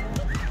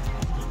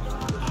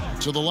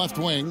 To the left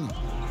wing.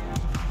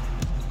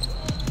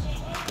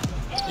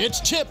 It's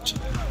tipped.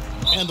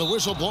 And the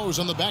whistle blows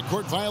on the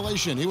backcourt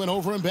violation. He went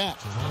over and back.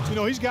 You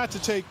know, he's got to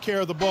take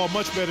care of the ball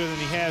much better than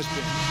he has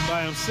been.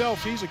 By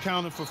himself, he's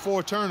accounted for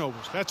 4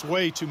 turnovers. That's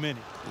way too many.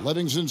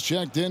 Livingston's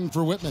checked in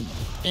for Whitman.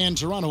 And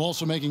Toronto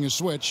also making a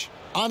switch.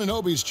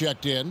 Anunoby's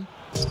checked in.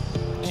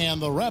 And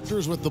the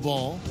Raptors with the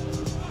ball.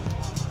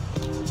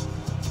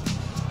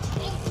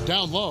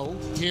 Down low,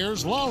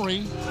 here's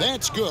Lowry.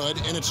 That's good,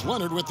 and it's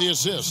Leonard with the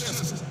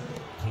assist.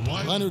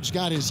 Leonard's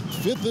got his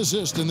 5th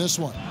assist in this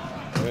one.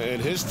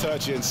 And his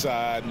touch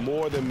inside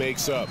more than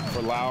makes up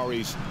for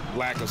Lowry's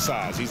lack of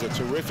size. He's a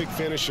terrific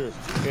finisher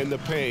in the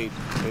paint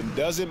and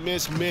doesn't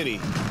miss many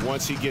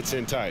once he gets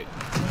in tight.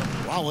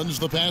 Rollins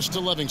the pass to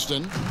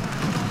Livingston.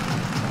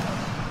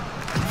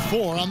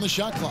 4 on the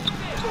shot clock.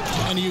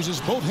 And he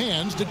uses both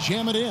hands to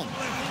jam it in.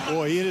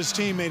 Boy, he hit his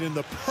teammate in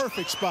the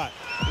perfect spot.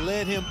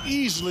 Led him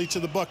easily to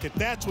the bucket.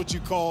 That's what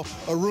you call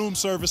a room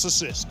service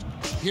assist.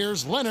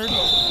 Here's Leonard,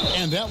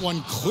 and that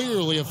one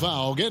clearly a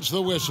foul. Gets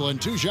the whistle,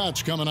 and 2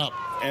 shots coming up.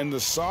 And the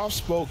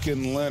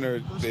soft-spoken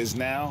Leonard is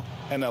now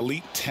an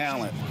elite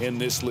talent in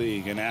this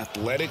league, an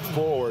athletic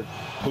forward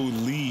who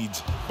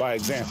leads by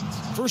example.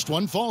 First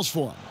one falls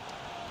for him.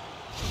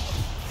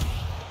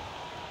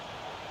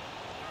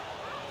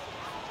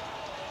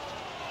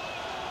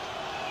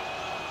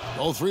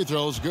 Both free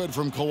throws good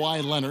from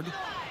Kawhi Leonard.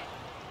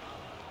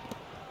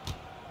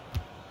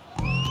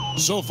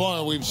 So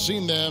far, we've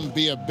seen them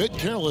be a bit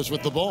careless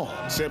with the ball.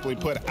 Simply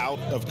put, out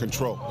of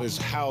control is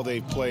how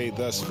they've played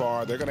thus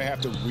far. They're going to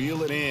have to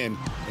reel it in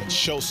and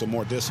show some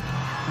more discipline.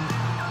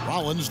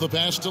 Rollins the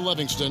pass to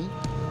Livingston.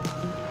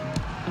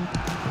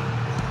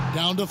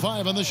 Down to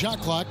 5 on the shot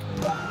clock.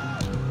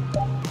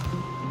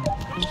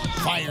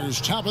 Fires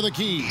top of the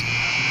key.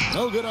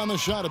 No good on the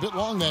shot, a bit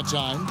long that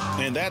time.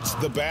 And that's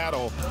the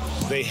battle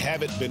they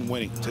haven't been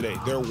winning today.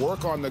 Their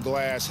work on the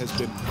glass has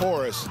been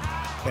porous,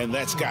 and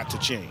that's got to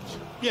change.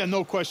 Yeah,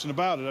 no question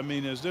about it. I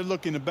mean, as they're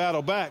looking to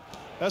battle back,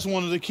 that's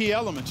one of the key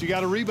elements. You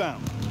got to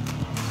rebound.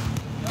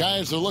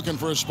 Guys are looking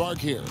for a spark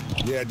here.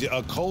 Yeah,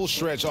 a cold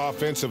stretch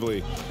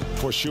offensively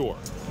for sure.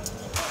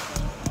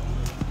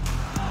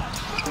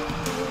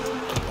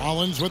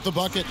 Rollins with the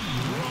bucket.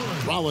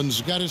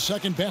 Rollins got his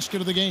second basket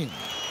of the game.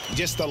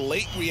 Just a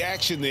late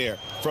reaction there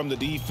from the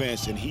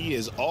defense, and he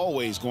is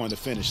always going to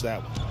finish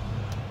that one.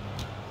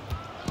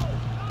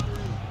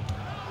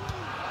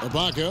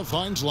 Ibaka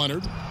finds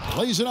Leonard,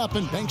 plays it up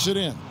and banks it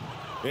in.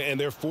 And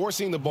they're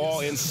forcing the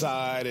ball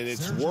inside, and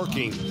it's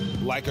working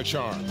like a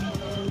charm.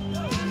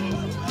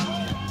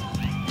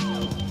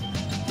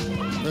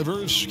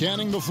 Rivers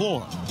scanning the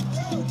floor.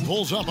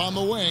 Pulls up on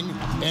the wing,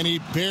 and he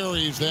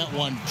buries that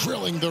one,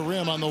 drilling the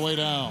rim on the way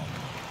down.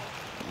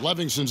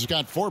 Livingston's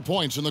got 4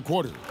 points in the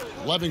quarter.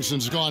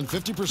 Livingston's gone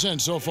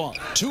 50% so far.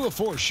 2 of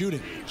 4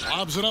 shooting.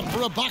 Lobs it up for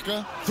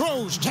Ibaka.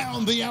 Throws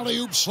down the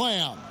alley-oop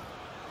slam.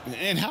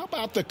 And how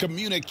about the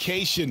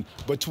communication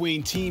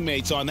between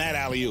teammates on that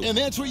alley-oop? And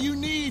that's what you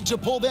need to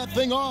pull that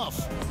thing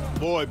off.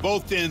 Boy,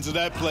 both ends of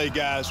that play,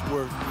 guys,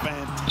 were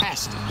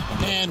fantastic.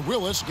 And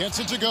Willis gets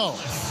it to go.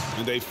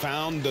 And they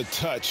found the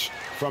touch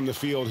from the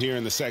field here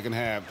in the second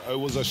half. It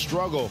was a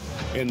struggle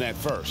in that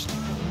first.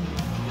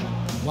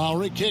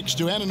 Lowry kicks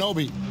to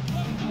Anunoby.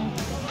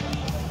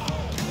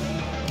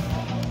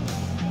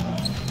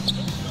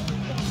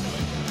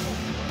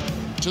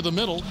 To the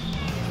middle.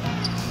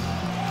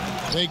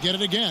 They get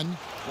it again.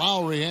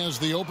 Lowry has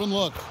the open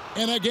look.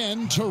 And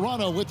again,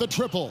 Toronto with the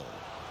triple.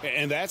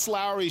 And that's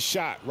Lowry's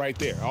shot right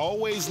there.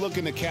 Always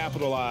looking to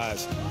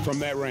capitalize from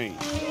that range.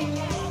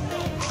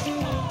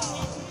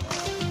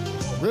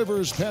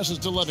 Rivers passes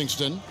to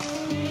Livingston.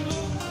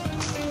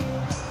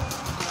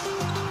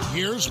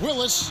 Here's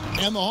Willis,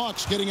 and the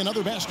Hawks getting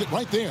another basket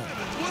right there.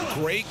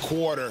 Great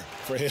quarter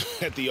for him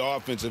at the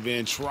offensive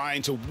end,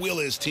 trying to will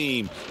his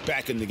team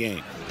back in the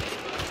game.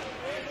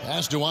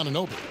 Pass to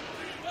Anunoby.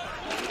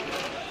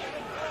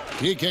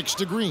 He kicks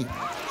to Green.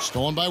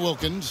 Stolen by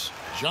Wilkins.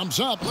 Jumps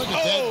up. Look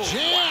at that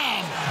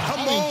jam.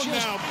 Come on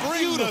now.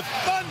 Bring the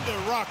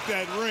thunder. Rock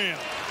that rim.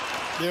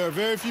 There are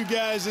very few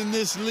guys in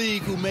this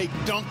league who make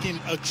dunking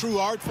a true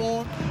art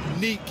form.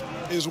 Neek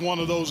is one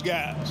of those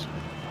guys.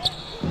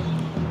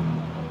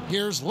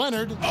 Here's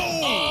Leonard.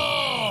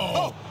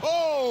 Oh,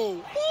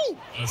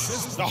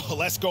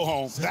 let's go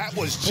home. That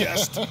was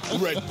just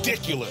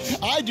ridiculous.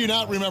 I do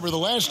not remember the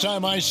last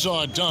time I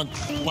saw a dunk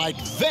like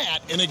that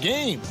in a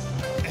game.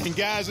 And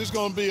guys, it's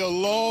going to be a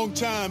long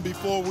time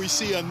before we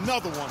see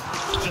another one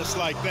just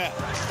like that.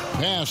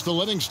 Pass to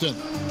Livingston.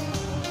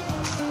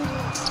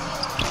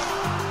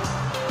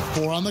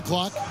 4 on the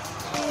clock.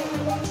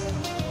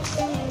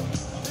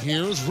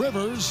 Here's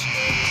Rivers.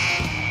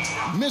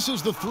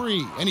 Misses the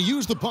 3, and he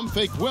used the pump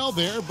fake well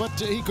there, but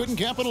he couldn't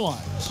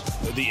capitalize.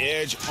 The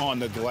edge on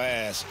the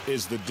glass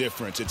is the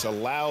difference. It's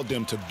allowed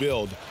them to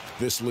build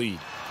this lead.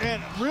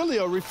 And really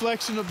a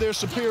reflection of their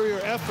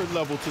superior effort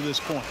level to this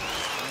point.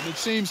 And it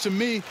seems to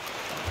me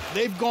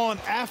they've gone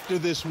after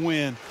this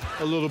win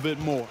a little bit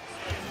more.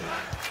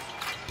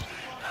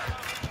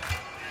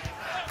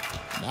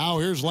 Now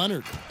here's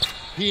Leonard.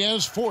 He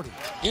has 40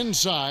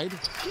 inside,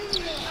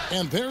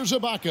 and there's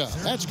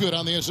Ibaka. That's good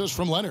on the assist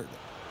from Leonard.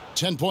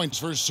 10 points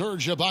for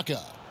Serge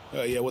Ibaka.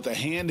 Yeah, with a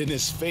hand in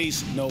his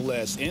face, no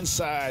less.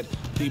 Inside,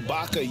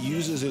 Ibaka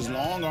uses his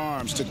long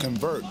arms to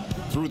convert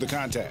through the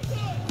contact.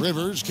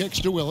 Rivers kicks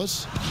to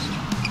Willis.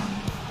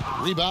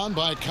 Rebound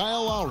by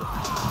Kyle Lowry.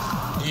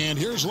 And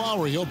here's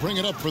Lowry. He'll bring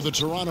it up for the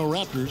Toronto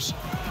Raptors.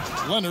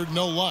 Leonard,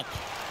 no luck.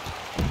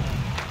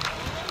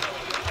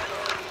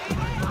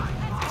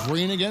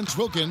 Green against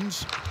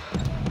Wilkins.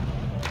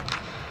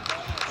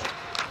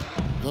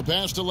 The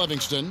pass to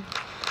Livingston.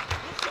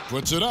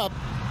 Puts it up.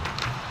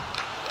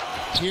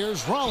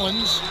 Here's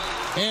Rollins.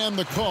 And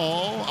the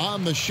call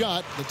on the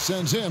shot that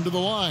sends him to the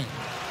line.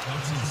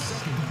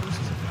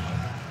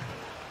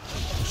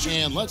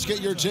 And let's get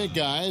your take,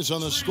 guys,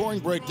 on the scoring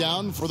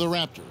breakdown for the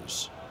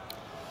Raptors.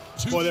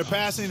 Boy, their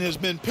passing has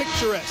been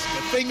picturesque,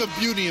 a thing of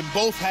beauty in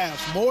both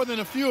halves. More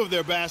than a few of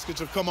their baskets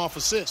have come off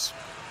assists.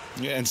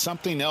 Yeah, and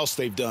something else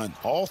they've done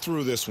all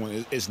through this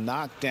one is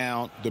knock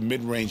down the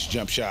mid-range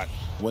jump shot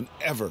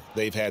whenever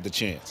they've had the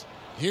chance.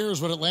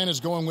 Here's what Atlanta's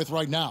going with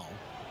right now.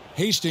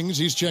 Hastings,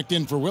 he's checked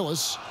in for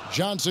Willis.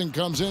 Johnson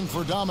comes in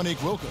for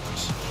Dominique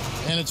Wilkins.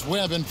 And it's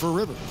Webb in for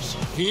Rivers.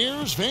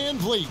 Here's Van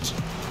Vliet.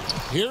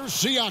 Here's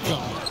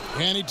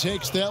Siakam. And he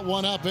takes that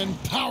one up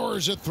and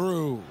powers it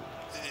through.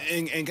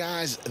 And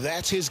guys,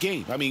 that's his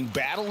game. I mean,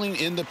 battling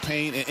in the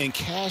paint and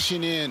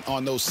cashing in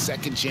on those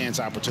second chance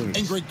opportunities.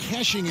 And Greg,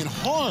 cashing in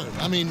hard.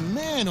 I mean,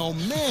 man, oh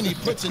man, he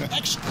puts an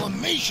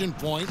exclamation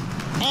point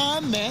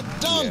on that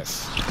dunk.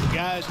 Yes.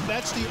 Guys,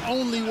 that's the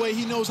only way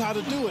he knows how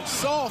to do it.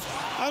 Soft,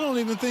 I don't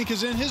even think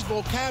is in his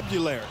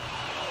vocabulary.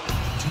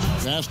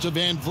 Pass to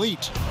Van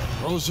Vliet.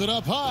 Throws it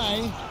up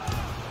high.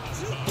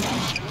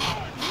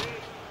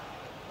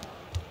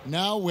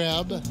 Now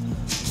Webb.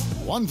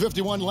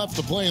 1:51 left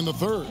to play in the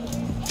third.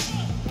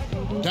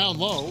 Down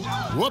low.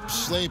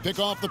 Whoops, they pick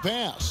off the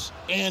pass.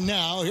 And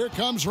now here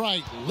comes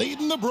Wright,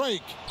 leading the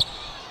break.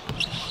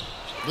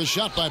 The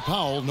shot by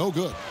Powell, no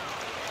good.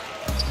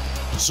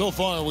 So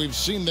far, we've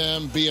seen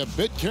them be a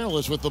bit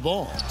careless with the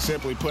ball.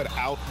 Simply put,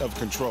 out of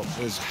control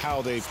is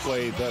how they've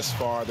played thus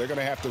far. They're going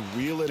to have to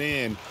reel it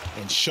in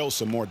and show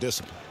some more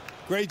discipline.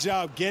 Great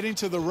job getting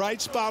to the right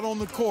spot on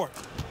the court.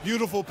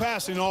 Beautiful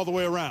passing all the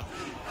way around.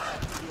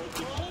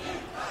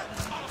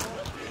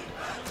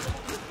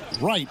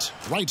 Right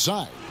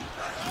side.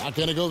 Not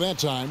going to go that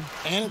time.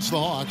 And it's the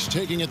Hawks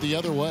taking it the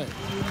other way.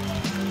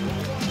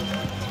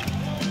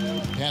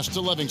 Pass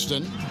to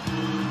Livingston.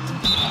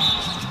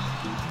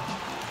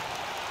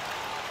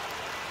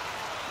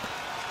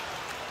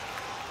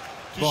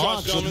 The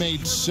Hawks have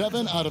made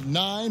 7 out of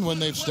 9 when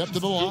they've stepped to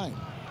the line.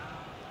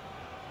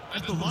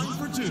 At the line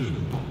for 2.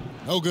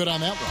 No good on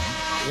that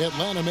one.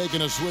 Atlanta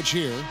making a switch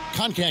here.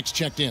 Koncak's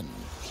checked in.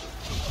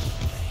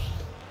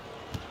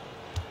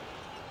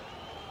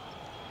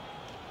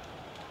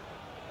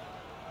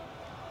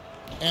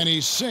 And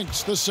he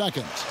sinks the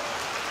second.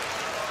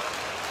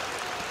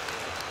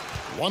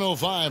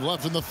 1:05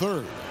 left in the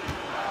third.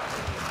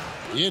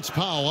 It's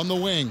Powell on the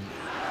wing.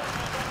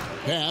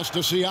 Pass to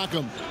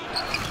Siakam.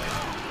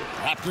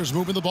 Raptors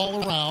moving the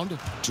ball around.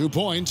 2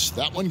 points.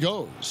 That one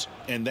goes.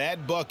 And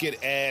that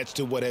bucket adds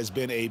to what has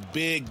been a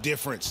big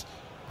difference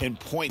in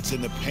points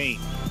in the paint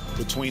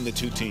between the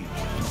two teams.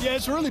 Yeah,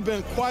 it's really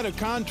been quite a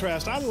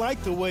contrast. I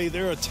like the way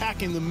they're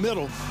attacking the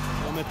middle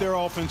at their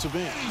offensive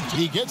end.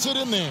 He gets it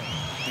in there.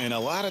 And a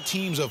lot of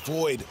teams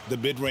avoid the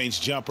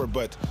mid-range jumper,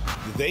 but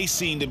they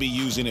seem to be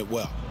using it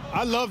well.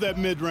 I love that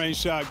mid-range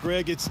shot,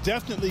 Greg. It's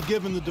definitely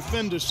given the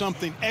defenders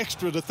something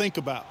extra to think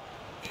about.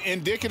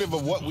 Indicative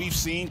of what we've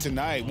seen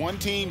tonight. One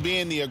team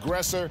being the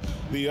aggressor,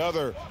 the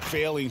other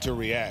failing to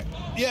react.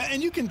 Yeah,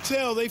 and you can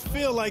tell they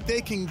feel like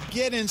they can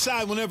get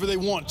inside whenever they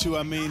want to.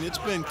 I mean, it's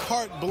been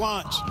carte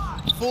blanche,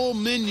 full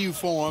menu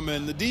for them,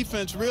 and the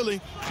defense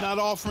really not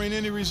offering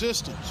any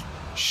resistance.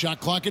 Shot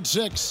clock at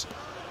 6.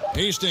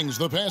 Hastings,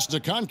 the pass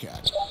to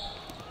Koncak.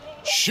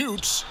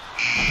 Shoots.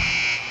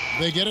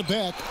 They get it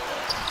back.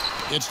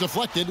 It's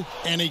deflected,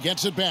 and he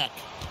gets it back.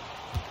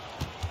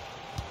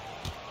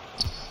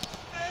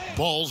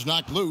 Ball's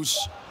knocked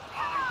loose.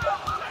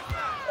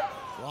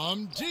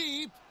 From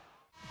deep.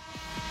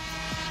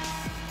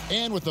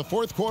 And with the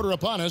fourth quarter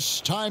upon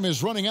us, time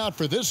is running out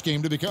for this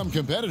game to become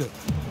competitive.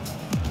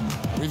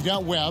 We've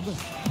got Webb.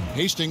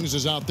 Hastings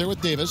is out there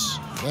with Davis.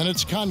 Then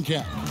it's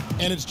Koncak.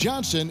 And it's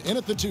Johnson in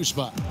at the 2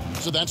 spot.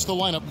 So that's the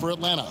lineup for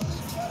Atlanta.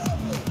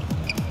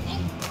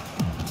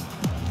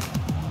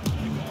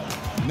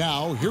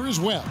 Now, here is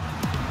Webb.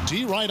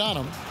 D right on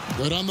him.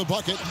 Good on the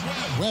bucket.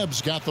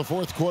 Webb's got the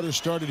fourth quarter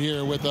started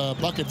here with a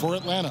bucket for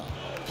Atlanta.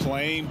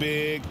 Playing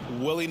big,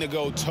 willing to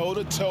go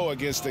toe-to-toe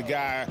against the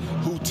guy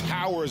who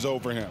towers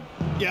over him.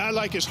 Yeah, I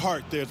like his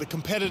heart there, the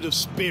competitive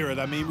spirit.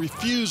 I mean,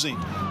 refusing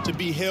to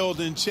be held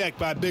in check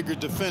by bigger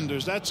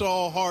defenders. That's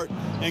all heart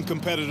and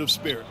competitive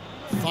spirit.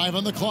 5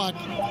 on the clock.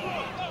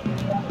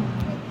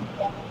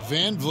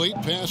 Van Vliet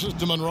passes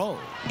to Monroe.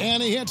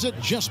 And he hits it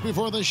just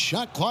before the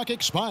shot clock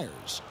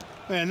expires.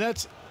 Man,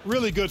 that's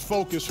really good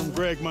focus from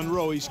Greg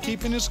Monroe. He's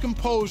keeping his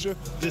composure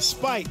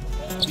despite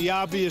the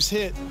obvious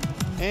hit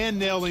and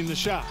nailing the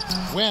shot.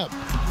 Webb.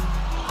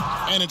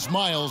 And it's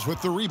Miles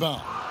with the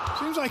rebound.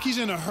 Seems like he's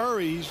in a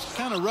hurry. He's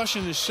kind of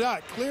rushing his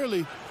shot.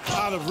 Clearly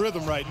out of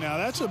rhythm right now.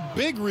 That's a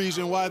big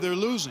reason why they're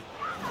losing.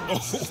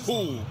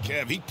 Oh,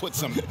 Kev, he put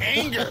some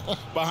anger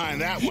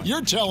behind that one.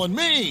 You're telling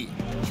me.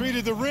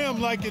 Treated the rim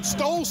like it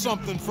stole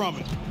something from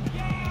it.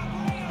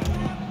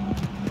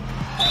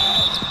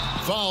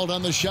 Fouled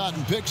on the shot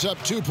and picks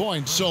up 2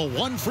 points. So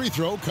 1 free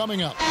throw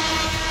coming up.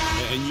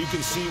 And you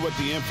can see what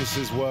the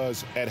emphasis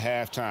was at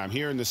halftime.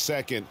 Here in the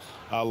second,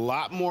 a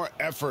lot more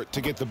effort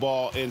to get the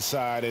ball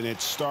inside, and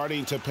it's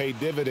starting to pay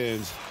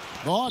dividends.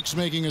 The Hawks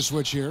making a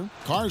switch here.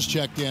 Carr's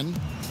checked in.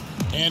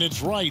 And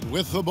it's Wright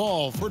with the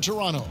ball for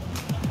Toronto.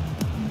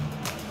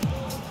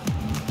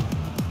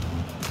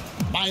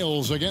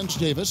 Miles against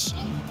Davis.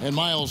 And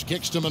Miles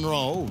kicks to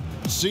Monroe.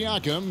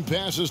 Siakam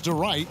passes to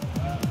Wright.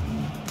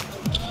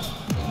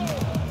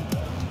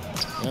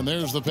 And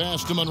there's the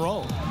pass to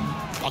Monroe.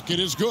 Bucket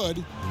is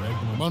good.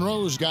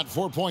 Monroe's got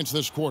 4 points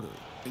this quarter.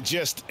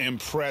 Just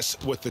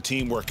impressed with the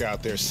teamwork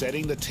out there,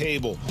 setting the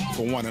table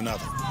for one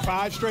another.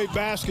 5 straight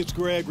baskets,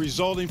 Greg,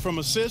 resulting from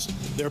assists.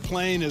 They're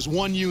playing as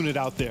one unit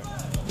out there.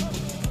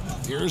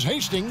 Here's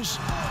Hastings.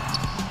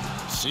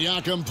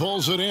 Siakam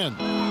pulls it in.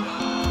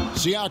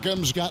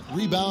 Siakam's got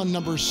rebound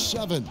number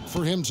 7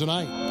 for him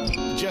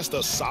tonight. Just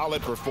a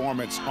solid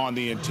performance on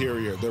the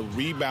interior. The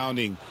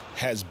rebounding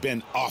has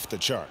been off the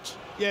charts.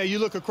 Yeah, you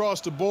look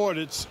across the board,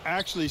 it's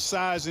actually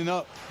sizing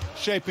up,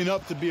 shaping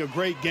up to be a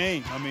great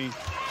game. I mean,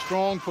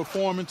 strong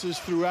performances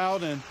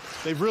throughout, and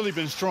they've really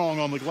been strong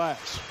on the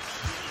glass.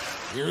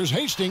 Here's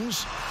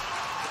Hastings.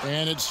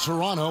 And it's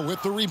Toronto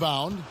with the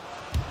rebound.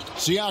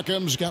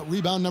 Siakam's got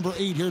rebound number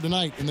 8 here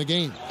tonight in the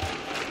game.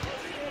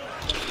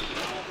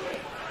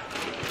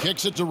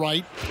 Kicks it to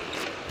Wright.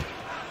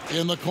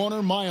 In the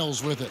corner,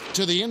 Miles with it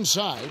to the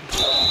inside.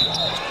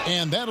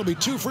 And that'll be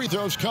 2 free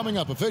throws coming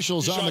up.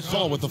 Officials on the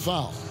call with the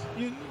foul.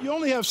 You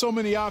only have so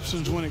many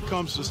options when it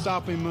comes to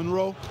stopping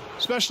Monroe,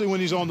 especially when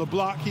he's on the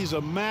block. He's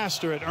a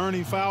master at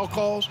earning foul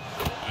calls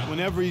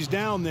whenever he's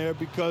down there,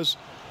 because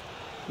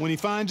when he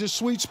finds his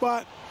sweet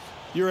spot,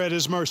 you're at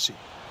his mercy.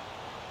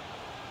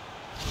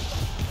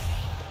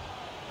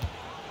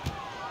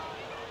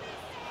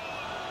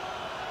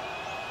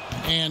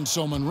 And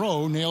so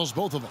Monroe nails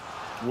both of them.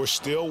 We're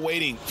still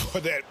waiting for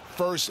that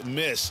first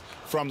miss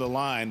from the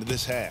line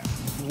this half.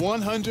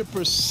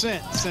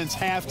 100% since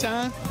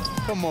halftime.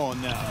 Come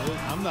on now.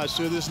 I'm not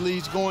sure this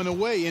lead's going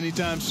away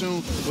anytime soon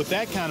with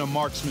that kind of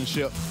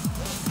marksmanship.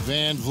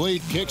 Van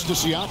Vliet kicks to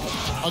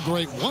Siakam. A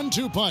great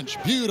 1-2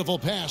 punch. Beautiful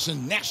pass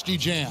and nasty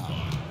jam.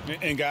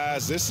 And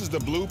guys, this is the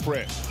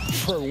blueprint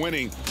for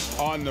winning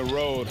on the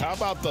road. How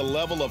about the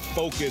level of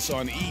focus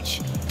on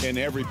each and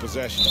every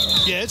possession?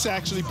 Yeah, it's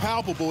actually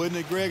palpable, isn't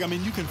it, Greg? I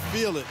mean, you can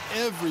feel it.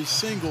 Every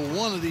single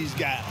one of these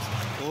guys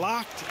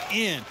locked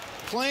in,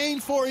 playing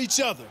for each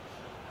other.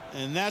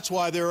 And that's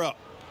why they're up.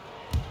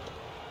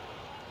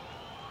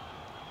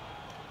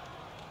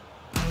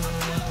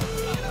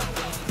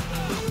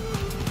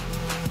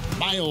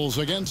 Miles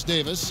against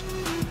Davis.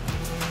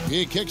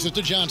 He kicks it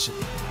to Johnson.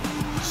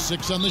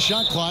 6 on the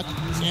shot clock,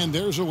 and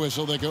there's a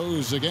whistle that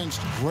goes against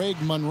Greg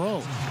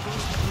Monroe.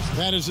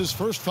 That is his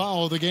first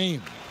foul of the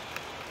game.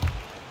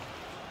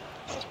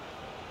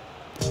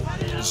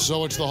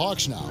 So it's the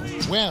Hawks now.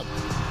 Webb,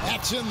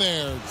 that's in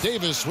there.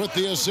 Davis with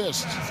the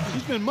assist.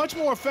 He's been much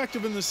more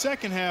effective in the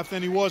second half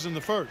than he was in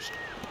the first.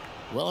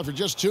 Well, if you're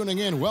just tuning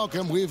in,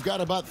 welcome. We've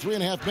got about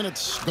 3.5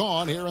 minutes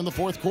gone here in the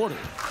fourth quarter.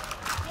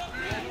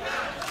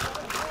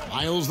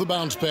 Miles the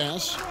bounce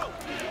pass.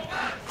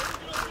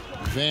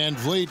 Van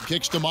Vliet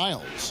kicks to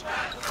Miles.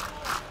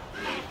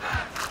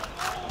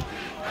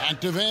 Back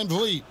to Van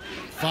Vliet.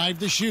 5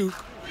 to shoot.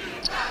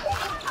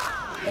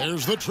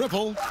 There's the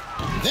triple.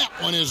 That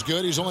one is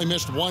good. He's only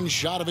missed 1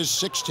 shot of his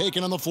 6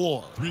 taken on the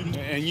floor.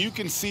 And you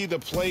can see the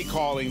play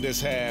calling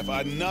this half.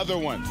 Another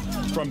one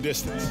from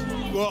distance.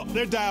 Well,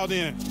 they're dialed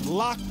in,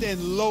 locked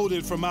and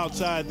loaded from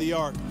outside the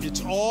arc.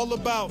 It's all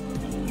about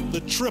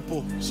the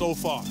triple so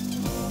far.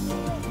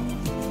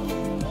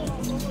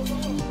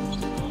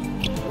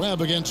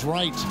 Webb against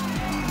Wright.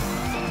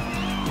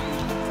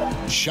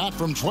 Shot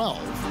from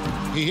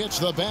 12. He hits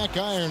the back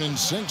iron and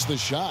sinks the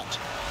shot.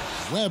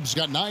 Webb's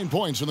got 9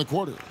 points in the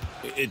quarter.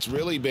 It's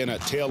really been a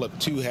tale of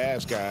 2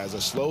 halves, guys.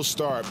 A slow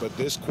start, but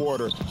this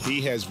quarter,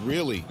 he has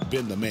really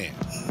been the man.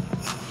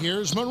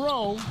 Here's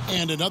Monroe,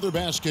 and another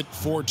basket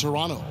for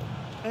Toronto.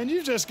 And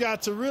you just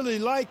got to really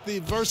like the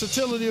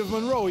versatility of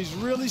Monroe. He's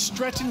really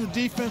stretching the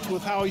defense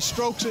with how he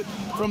strokes it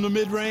from the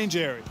mid-range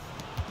area.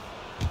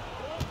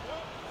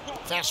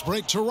 Fast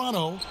break,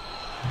 Toronto.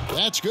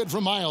 That's good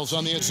for Miles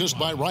on the assist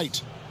by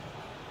Wright.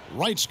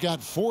 Wright's got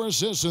 4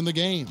 assists in the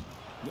game.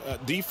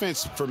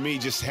 Defense, for me,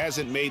 just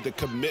hasn't made the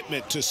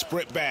commitment to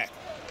sprint back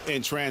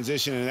in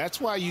transition, and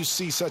that's why you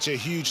see such a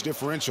huge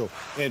differential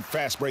in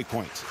fast break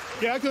points.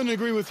 Yeah, I couldn't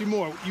agree with you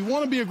more. You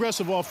want to be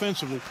aggressive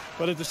offensively,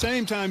 but at the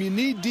same time, you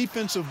need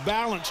defensive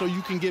balance so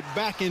you can get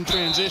back in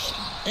transition.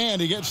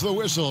 And he gets the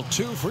whistle.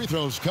 2 free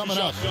throws coming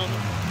up.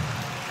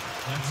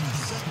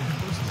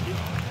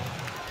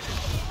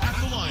 At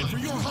the line for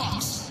your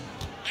Hawks,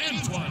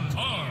 Antoine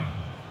Carr.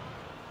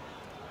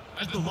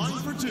 At the line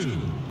for 2.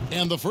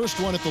 And the first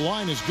one at the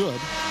line is good.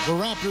 The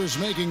Raptors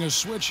making a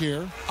switch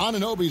here.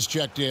 Anunoby's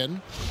checked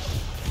in.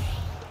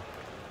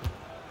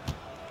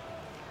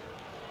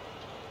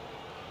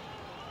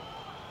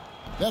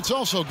 That's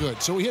also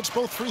good, so he hits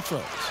both free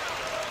throws.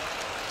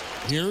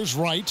 Here's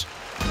Wright.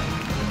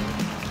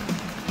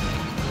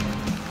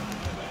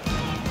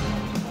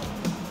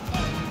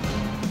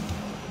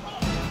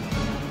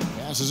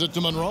 Passes it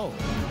to Monroe.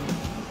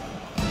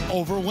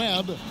 Over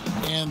Webb.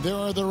 And there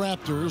are the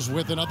Raptors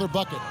with another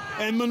bucket.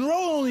 And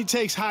Monroe only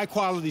takes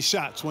high-quality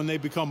shots when they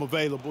become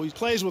available. He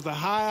plays with a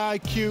high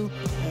IQ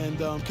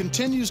and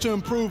continues to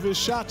improve his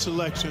shot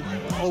selection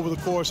over the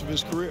course of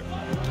his career.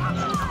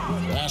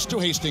 Pass to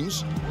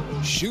Hastings.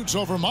 Shoots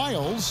over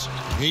Miles.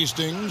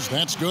 Hastings,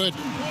 that's good.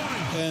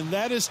 And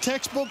that is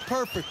textbook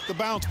perfect, the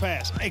bounce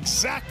pass.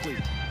 Exactly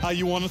how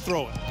you want to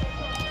throw it.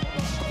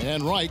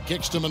 And Wright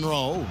kicks to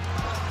Monroe.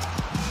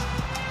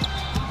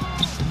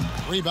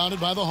 Rebounded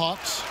by the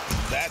Hawks.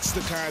 That's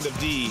the kind of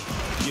D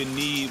you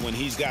need when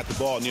he's got the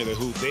ball near the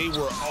hoop. They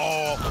were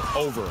all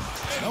over.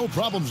 No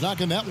problems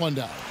knocking that one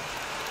down.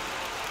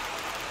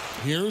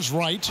 Here's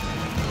Wright.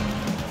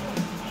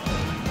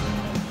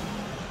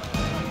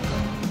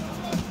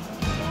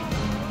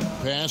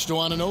 Pass to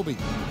Anunoby.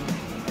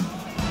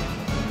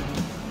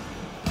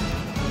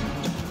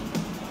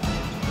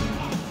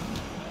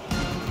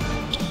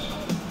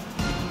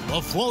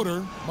 A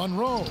floater,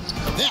 Monroe.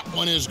 That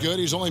one is good.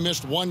 He's only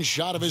missed one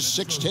shot of his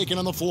 6 taken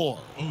on the floor.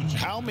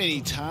 How many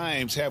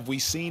times have we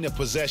seen a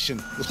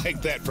possession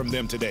like that from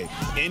them today?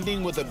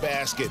 Ending with a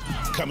basket,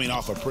 coming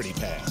off a pretty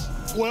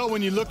pass. Well,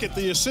 when you look at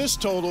the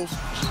assist totals,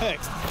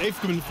 heck,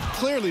 they've been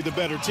clearly the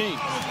better team.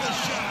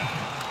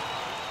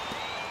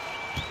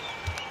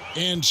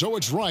 And so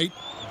it's Wright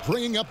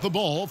bringing up the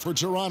ball for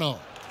Toronto.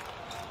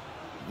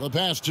 The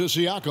pass to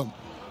Siakam.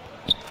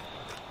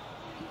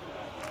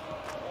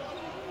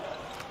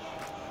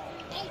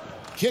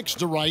 Kicks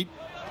to Wright.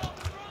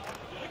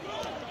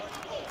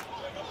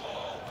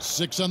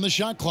 6 on the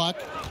shot clock.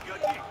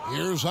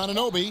 Here's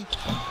Anunoby.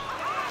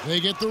 They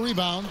get the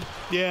rebound.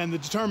 Yeah, and the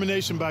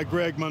determination by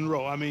Greg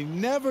Monroe. I mean,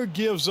 never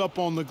gives up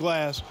on the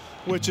glass,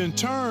 which in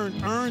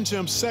turn earns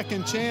him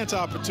second chance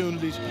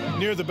opportunities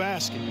near the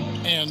basket.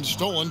 And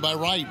stolen by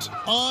Wright.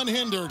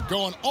 Unhindered,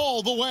 going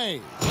all the way.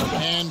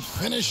 And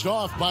finished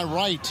off by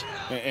Wright.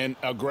 And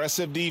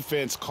aggressive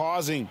defense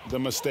causing the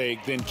mistake,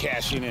 then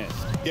cashing in.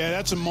 Yeah,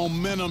 that's a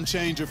momentum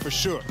changer for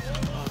sure.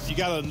 You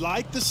got to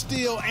like the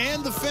steal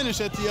and the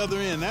finish at the other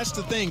end. That's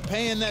the thing,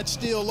 paying that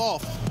steal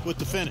off with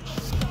the finish.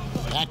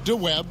 Back to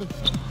Webb.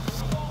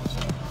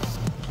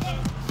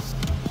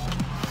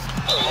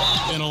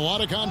 And a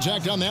lot of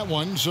contact on that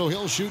one, so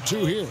he'll shoot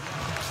 2 here.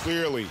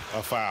 Clearly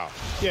a foul.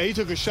 Yeah, he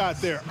took a shot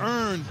there,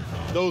 earned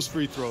those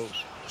free throws.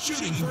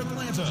 Shooting for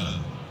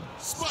Atlanta,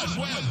 Spud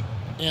Webb.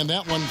 And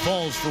that one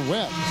falls for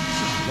Webb.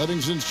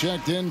 Livingston's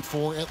checked in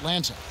for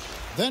Atlanta.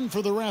 Then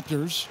for the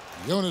Raptors,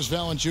 Jonas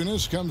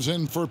Valanciunas comes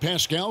in for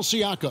Pascal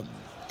Siakam.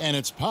 And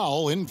it's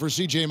Powell in for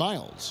C.J.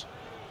 Miles.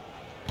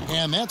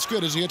 And that's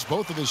good as he hits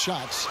both of his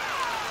shots.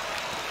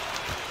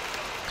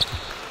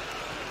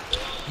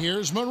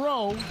 Here's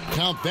Monroe.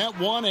 Count that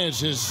one as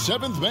his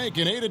 7th make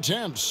in 8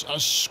 attempts. A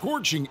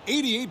scorching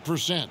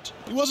 88%.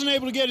 He wasn't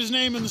able to get his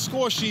name in the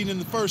score sheet in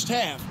the first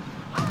half,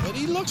 but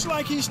he looks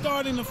like he's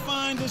starting to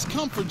find his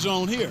comfort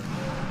zone here.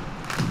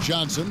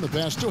 Johnson, the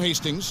pass to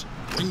Hastings.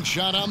 Ring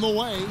shot on the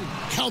way.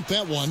 Count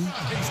that one.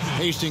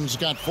 Hastings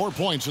got 4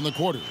 points in the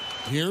quarter.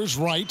 Here's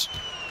Wright.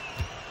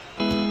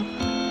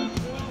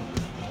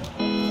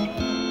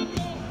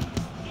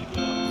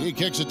 He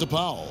kicks it to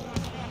Powell.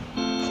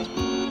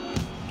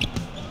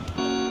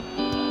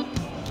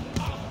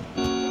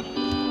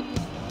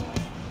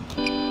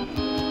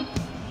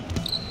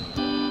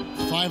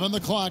 Five on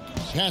the clock.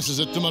 Passes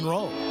it to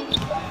Monroe.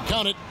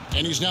 Count it.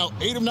 And he's now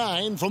 8 of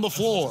 9 from the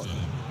floor.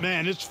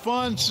 Man, it's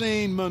fun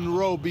seeing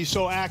Monroe be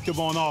so active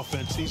on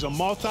offense. He's a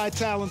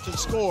multi-talented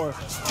scorer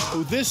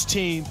who this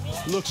team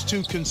looks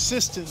to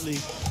consistently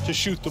to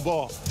shoot the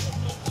ball.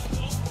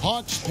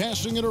 Hawks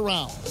passing it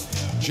around.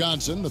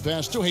 Johnson, the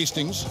pass to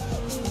Hastings.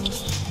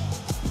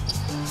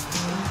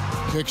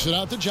 Kicks it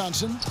out to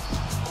Johnson.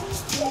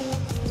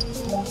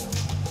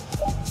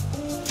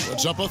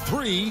 Puts up a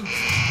 3.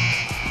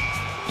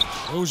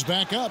 Goes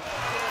back up.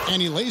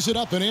 And he lays it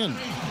up and in.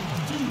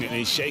 And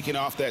he's shaking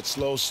off that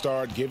slow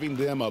start, giving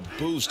them a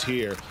boost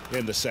here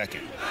in the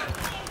second.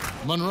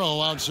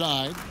 Monroe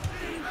outside.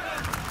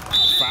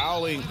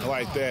 Fouling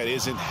like that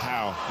isn't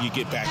how you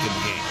get back in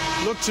the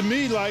game. Looked to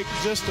me like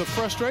just a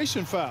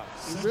frustration foul.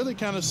 It really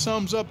kind of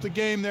sums up the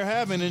game they're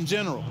having in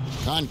general.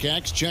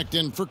 Concax checked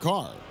in for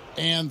Carr.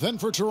 And then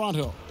for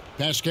Toronto,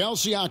 Pascal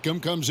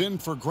Siakam comes in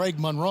for Greg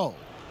Monroe.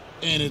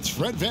 And it's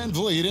Fred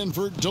VanVleet in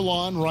for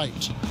DeLon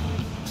Wright.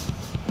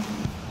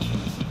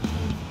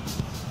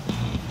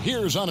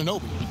 Here's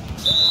Anunoby.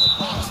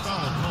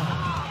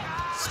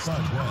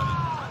 Spud Webb.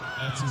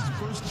 That's his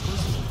first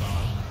personal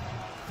foul.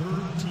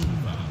 3rd team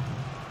foul.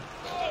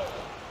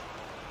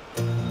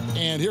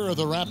 And here are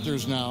the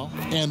Raptors now.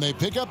 And they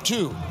pick up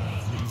 2.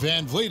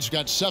 VanVleet's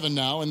got 7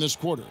 now in this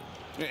quarter.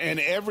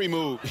 And every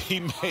move he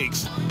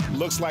makes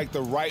looks like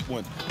the right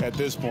one at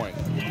this point.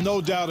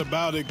 No doubt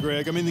about it,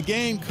 Greg. I mean, the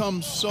game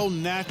comes so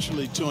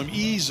naturally to him,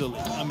 easily.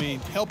 I mean,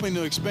 helping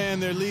to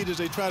expand their lead as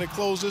they try to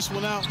close this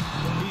one out.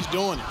 He's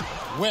doing it.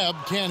 Webb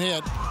can't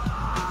hit.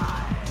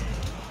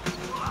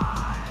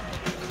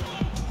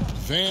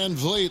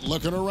 VanVleet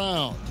looking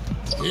around.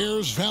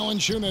 Here's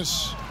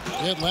Valanciunas.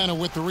 Atlanta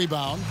with the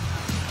rebound.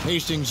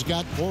 Hastings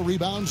got 4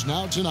 rebounds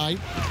now tonight.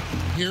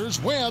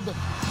 Here's Webb.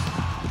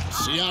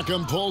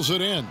 Siakam pulls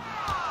it in.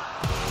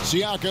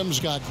 Siakam's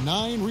got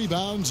 9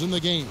 rebounds in the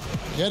game,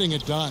 getting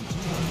it done.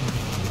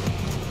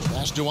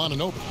 Pass to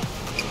Anunoby.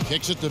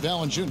 Kicks it to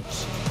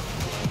Valanciunas.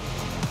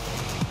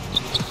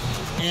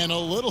 And a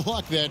little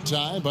luck that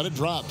time, but it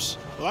drops.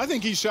 Well, I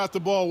think he shot the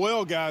ball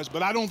well, guys,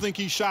 but I don't think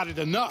he shot it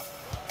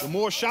enough. The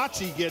more shots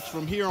he gets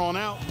from here on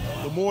out,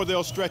 the more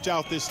they'll stretch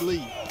out this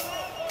lead.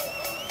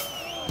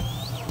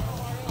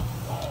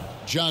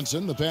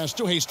 Johnson, the pass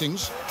to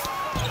Hastings.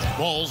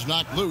 Ball's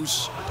knocked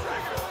loose.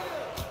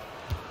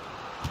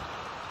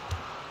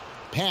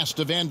 Pass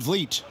to Van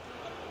Vliet.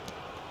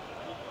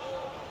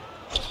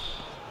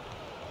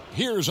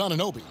 Here's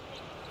Anunoby.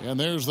 And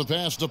there's the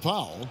pass to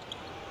Powell.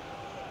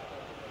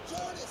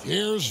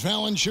 Here's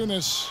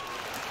Valanciunas.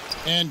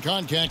 And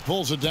Koncak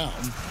pulls it down.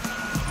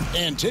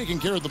 And taking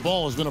care of the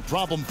ball has been a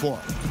problem for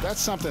him. That's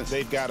something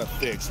they've got to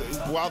fix.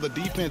 While the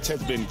defense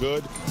has been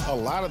good, a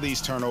lot of these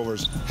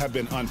turnovers have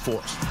been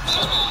unforced.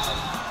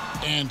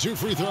 And 2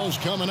 free throws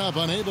coming up,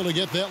 unable to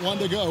get that one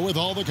to go with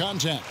all the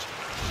contact.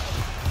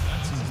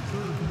 That's his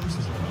 3rd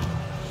personal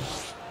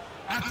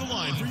foul. At the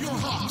line for your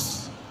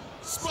Hawks,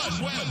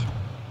 Spud Webb.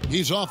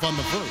 He's off on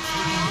the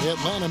first.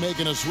 Atlanta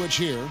making a switch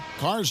here.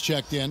 Carr's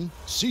checked in.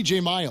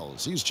 C.J.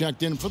 Miles, he's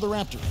checked in for the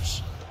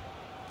Raptors.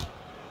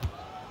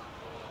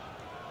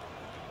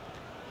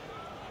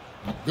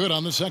 Good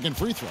on the second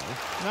free throw.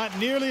 Not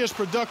nearly as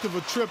productive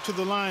a trip to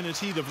the line as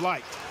he'd have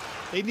liked.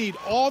 They need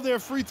all their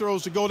free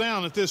throws to go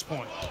down at this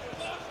point.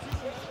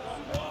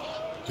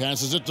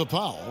 Passes it to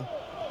Powell.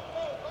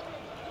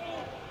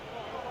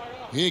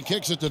 He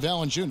kicks it to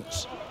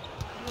Valanciunas.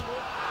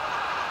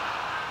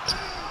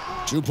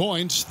 2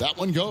 points. That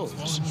one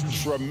goes.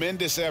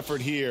 Tremendous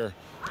effort here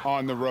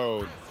on the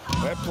road.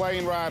 That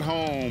plane ride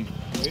home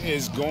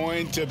is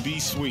going to be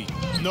sweet.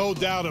 No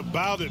doubt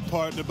about it,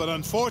 partner. But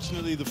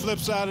unfortunately, the flip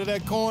side of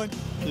that coin,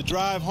 the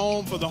drive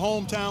home for the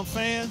hometown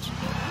fans,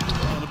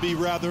 going to be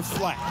rather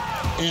flat.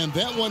 And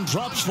that one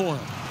drops for him.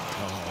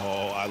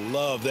 Oh, I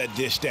love that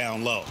dish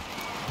down low.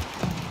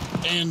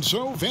 And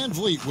so Van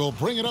Vliet will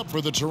bring it up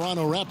for the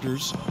Toronto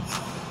Raptors.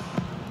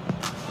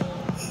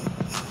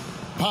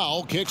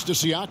 Powell kicks to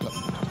Siakam.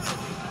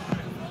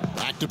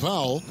 Back to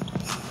Powell.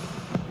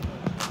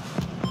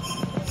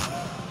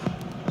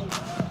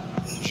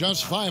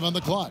 Just 5 on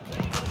the clock.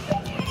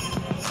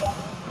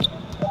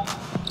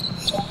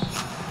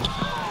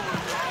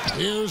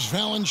 Here's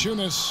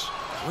Valanciunas.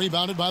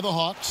 Rebounded by the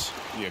Hawks.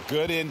 Yeah,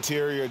 good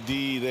interior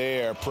D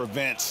there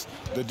prevents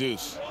the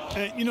deuce.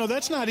 And, you know,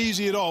 that's not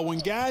easy at all. When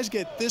guys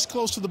get this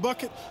close to the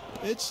bucket,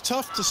 it's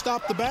tough to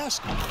stop the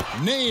basket.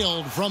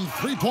 Nailed from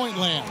three-point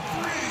land.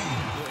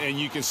 And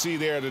you can see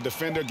there the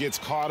defender gets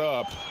caught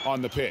up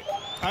on the pick.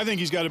 I think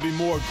he's got to be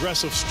more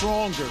aggressive,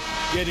 stronger,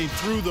 getting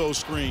through those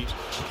screens.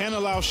 Can't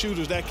allow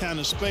shooters that kind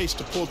of space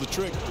to pull the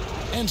trigger.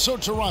 And so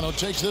Toronto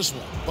takes this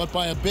one, but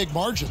by a big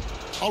margin.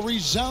 A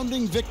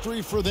resounding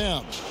victory for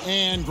them.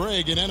 And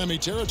Greg in enemy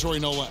territory,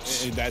 no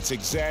less. That's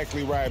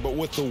exactly right. But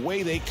with the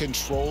way they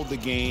controlled the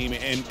game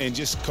and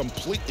just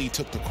completely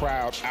took the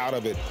crowd out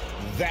of it,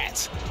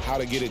 that's how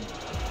to get it